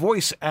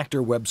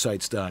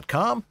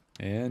 VoiceActorWebsites.com.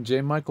 And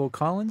J. Michael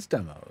Collins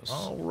Demos.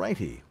 All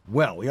righty.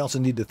 Well, we also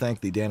need to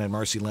thank the Dan and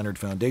Marcy Lenard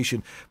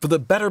Foundation for the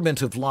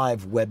betterment of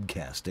live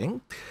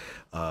webcasting.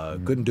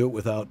 Couldn't do it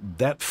without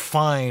that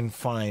fine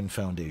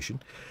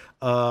foundation.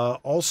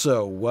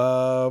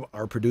 Also,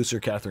 our producer,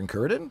 Catherine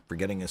Curtin, for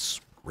getting us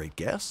great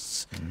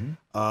guests.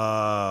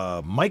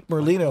 Mike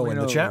Merlino in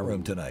the chat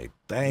room tonight.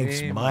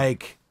 Thanks,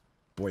 Mike.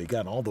 Boy, you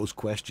got all those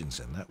questions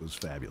in. That was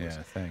fabulous.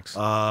 Yeah, thanks.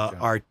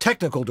 Our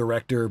technical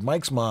director,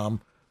 Mike's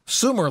mom,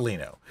 Sue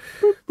Merlino,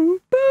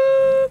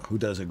 who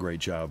does a great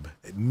job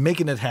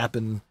making it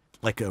happen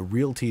like a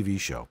real TV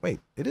show.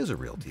 Wait, it is a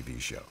real TV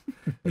show.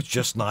 It's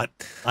just not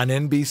on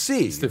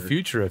NBC. It's the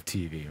future of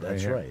TV.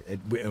 That's right.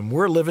 And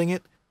we're living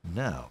it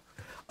now.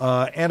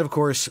 And, of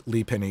course,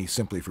 Lee Penny,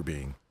 simply for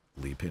being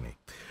Lee Penny.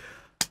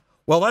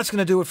 Well, that's going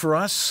to do it for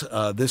us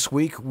this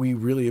week. We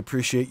really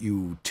appreciate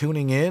you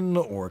tuning in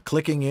or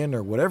clicking in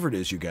or whatever it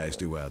is you guys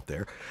do out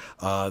there.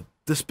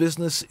 This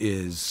business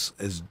is,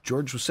 as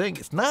George was saying,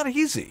 it's not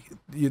easy.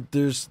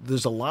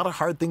 There's a lot of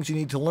hard things you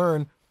need to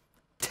learn.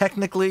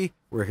 Technically,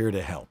 we're here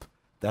to help.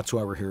 That's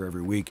why we're here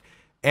every week.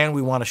 And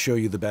we want to show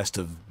you the best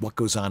of what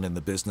goes on in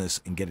the business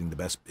and getting the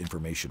best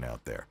information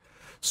out there.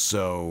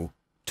 So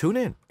tune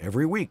in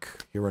every week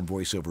here on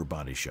VoiceOver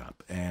Body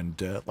Shop.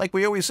 And like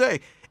we always say,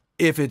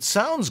 if it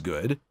sounds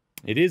good,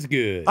 it is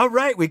good. All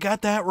right, we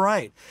got that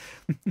right.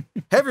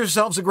 Have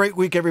yourselves a great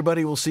week,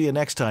 everybody. We'll see you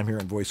next time here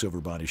on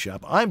VoiceOver Body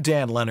Shop. I'm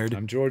Dan Lenard.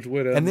 I'm George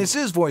Whittam. And this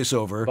is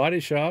VoiceOver Body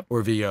Shop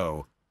or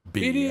VOBS.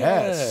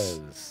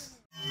 BDS.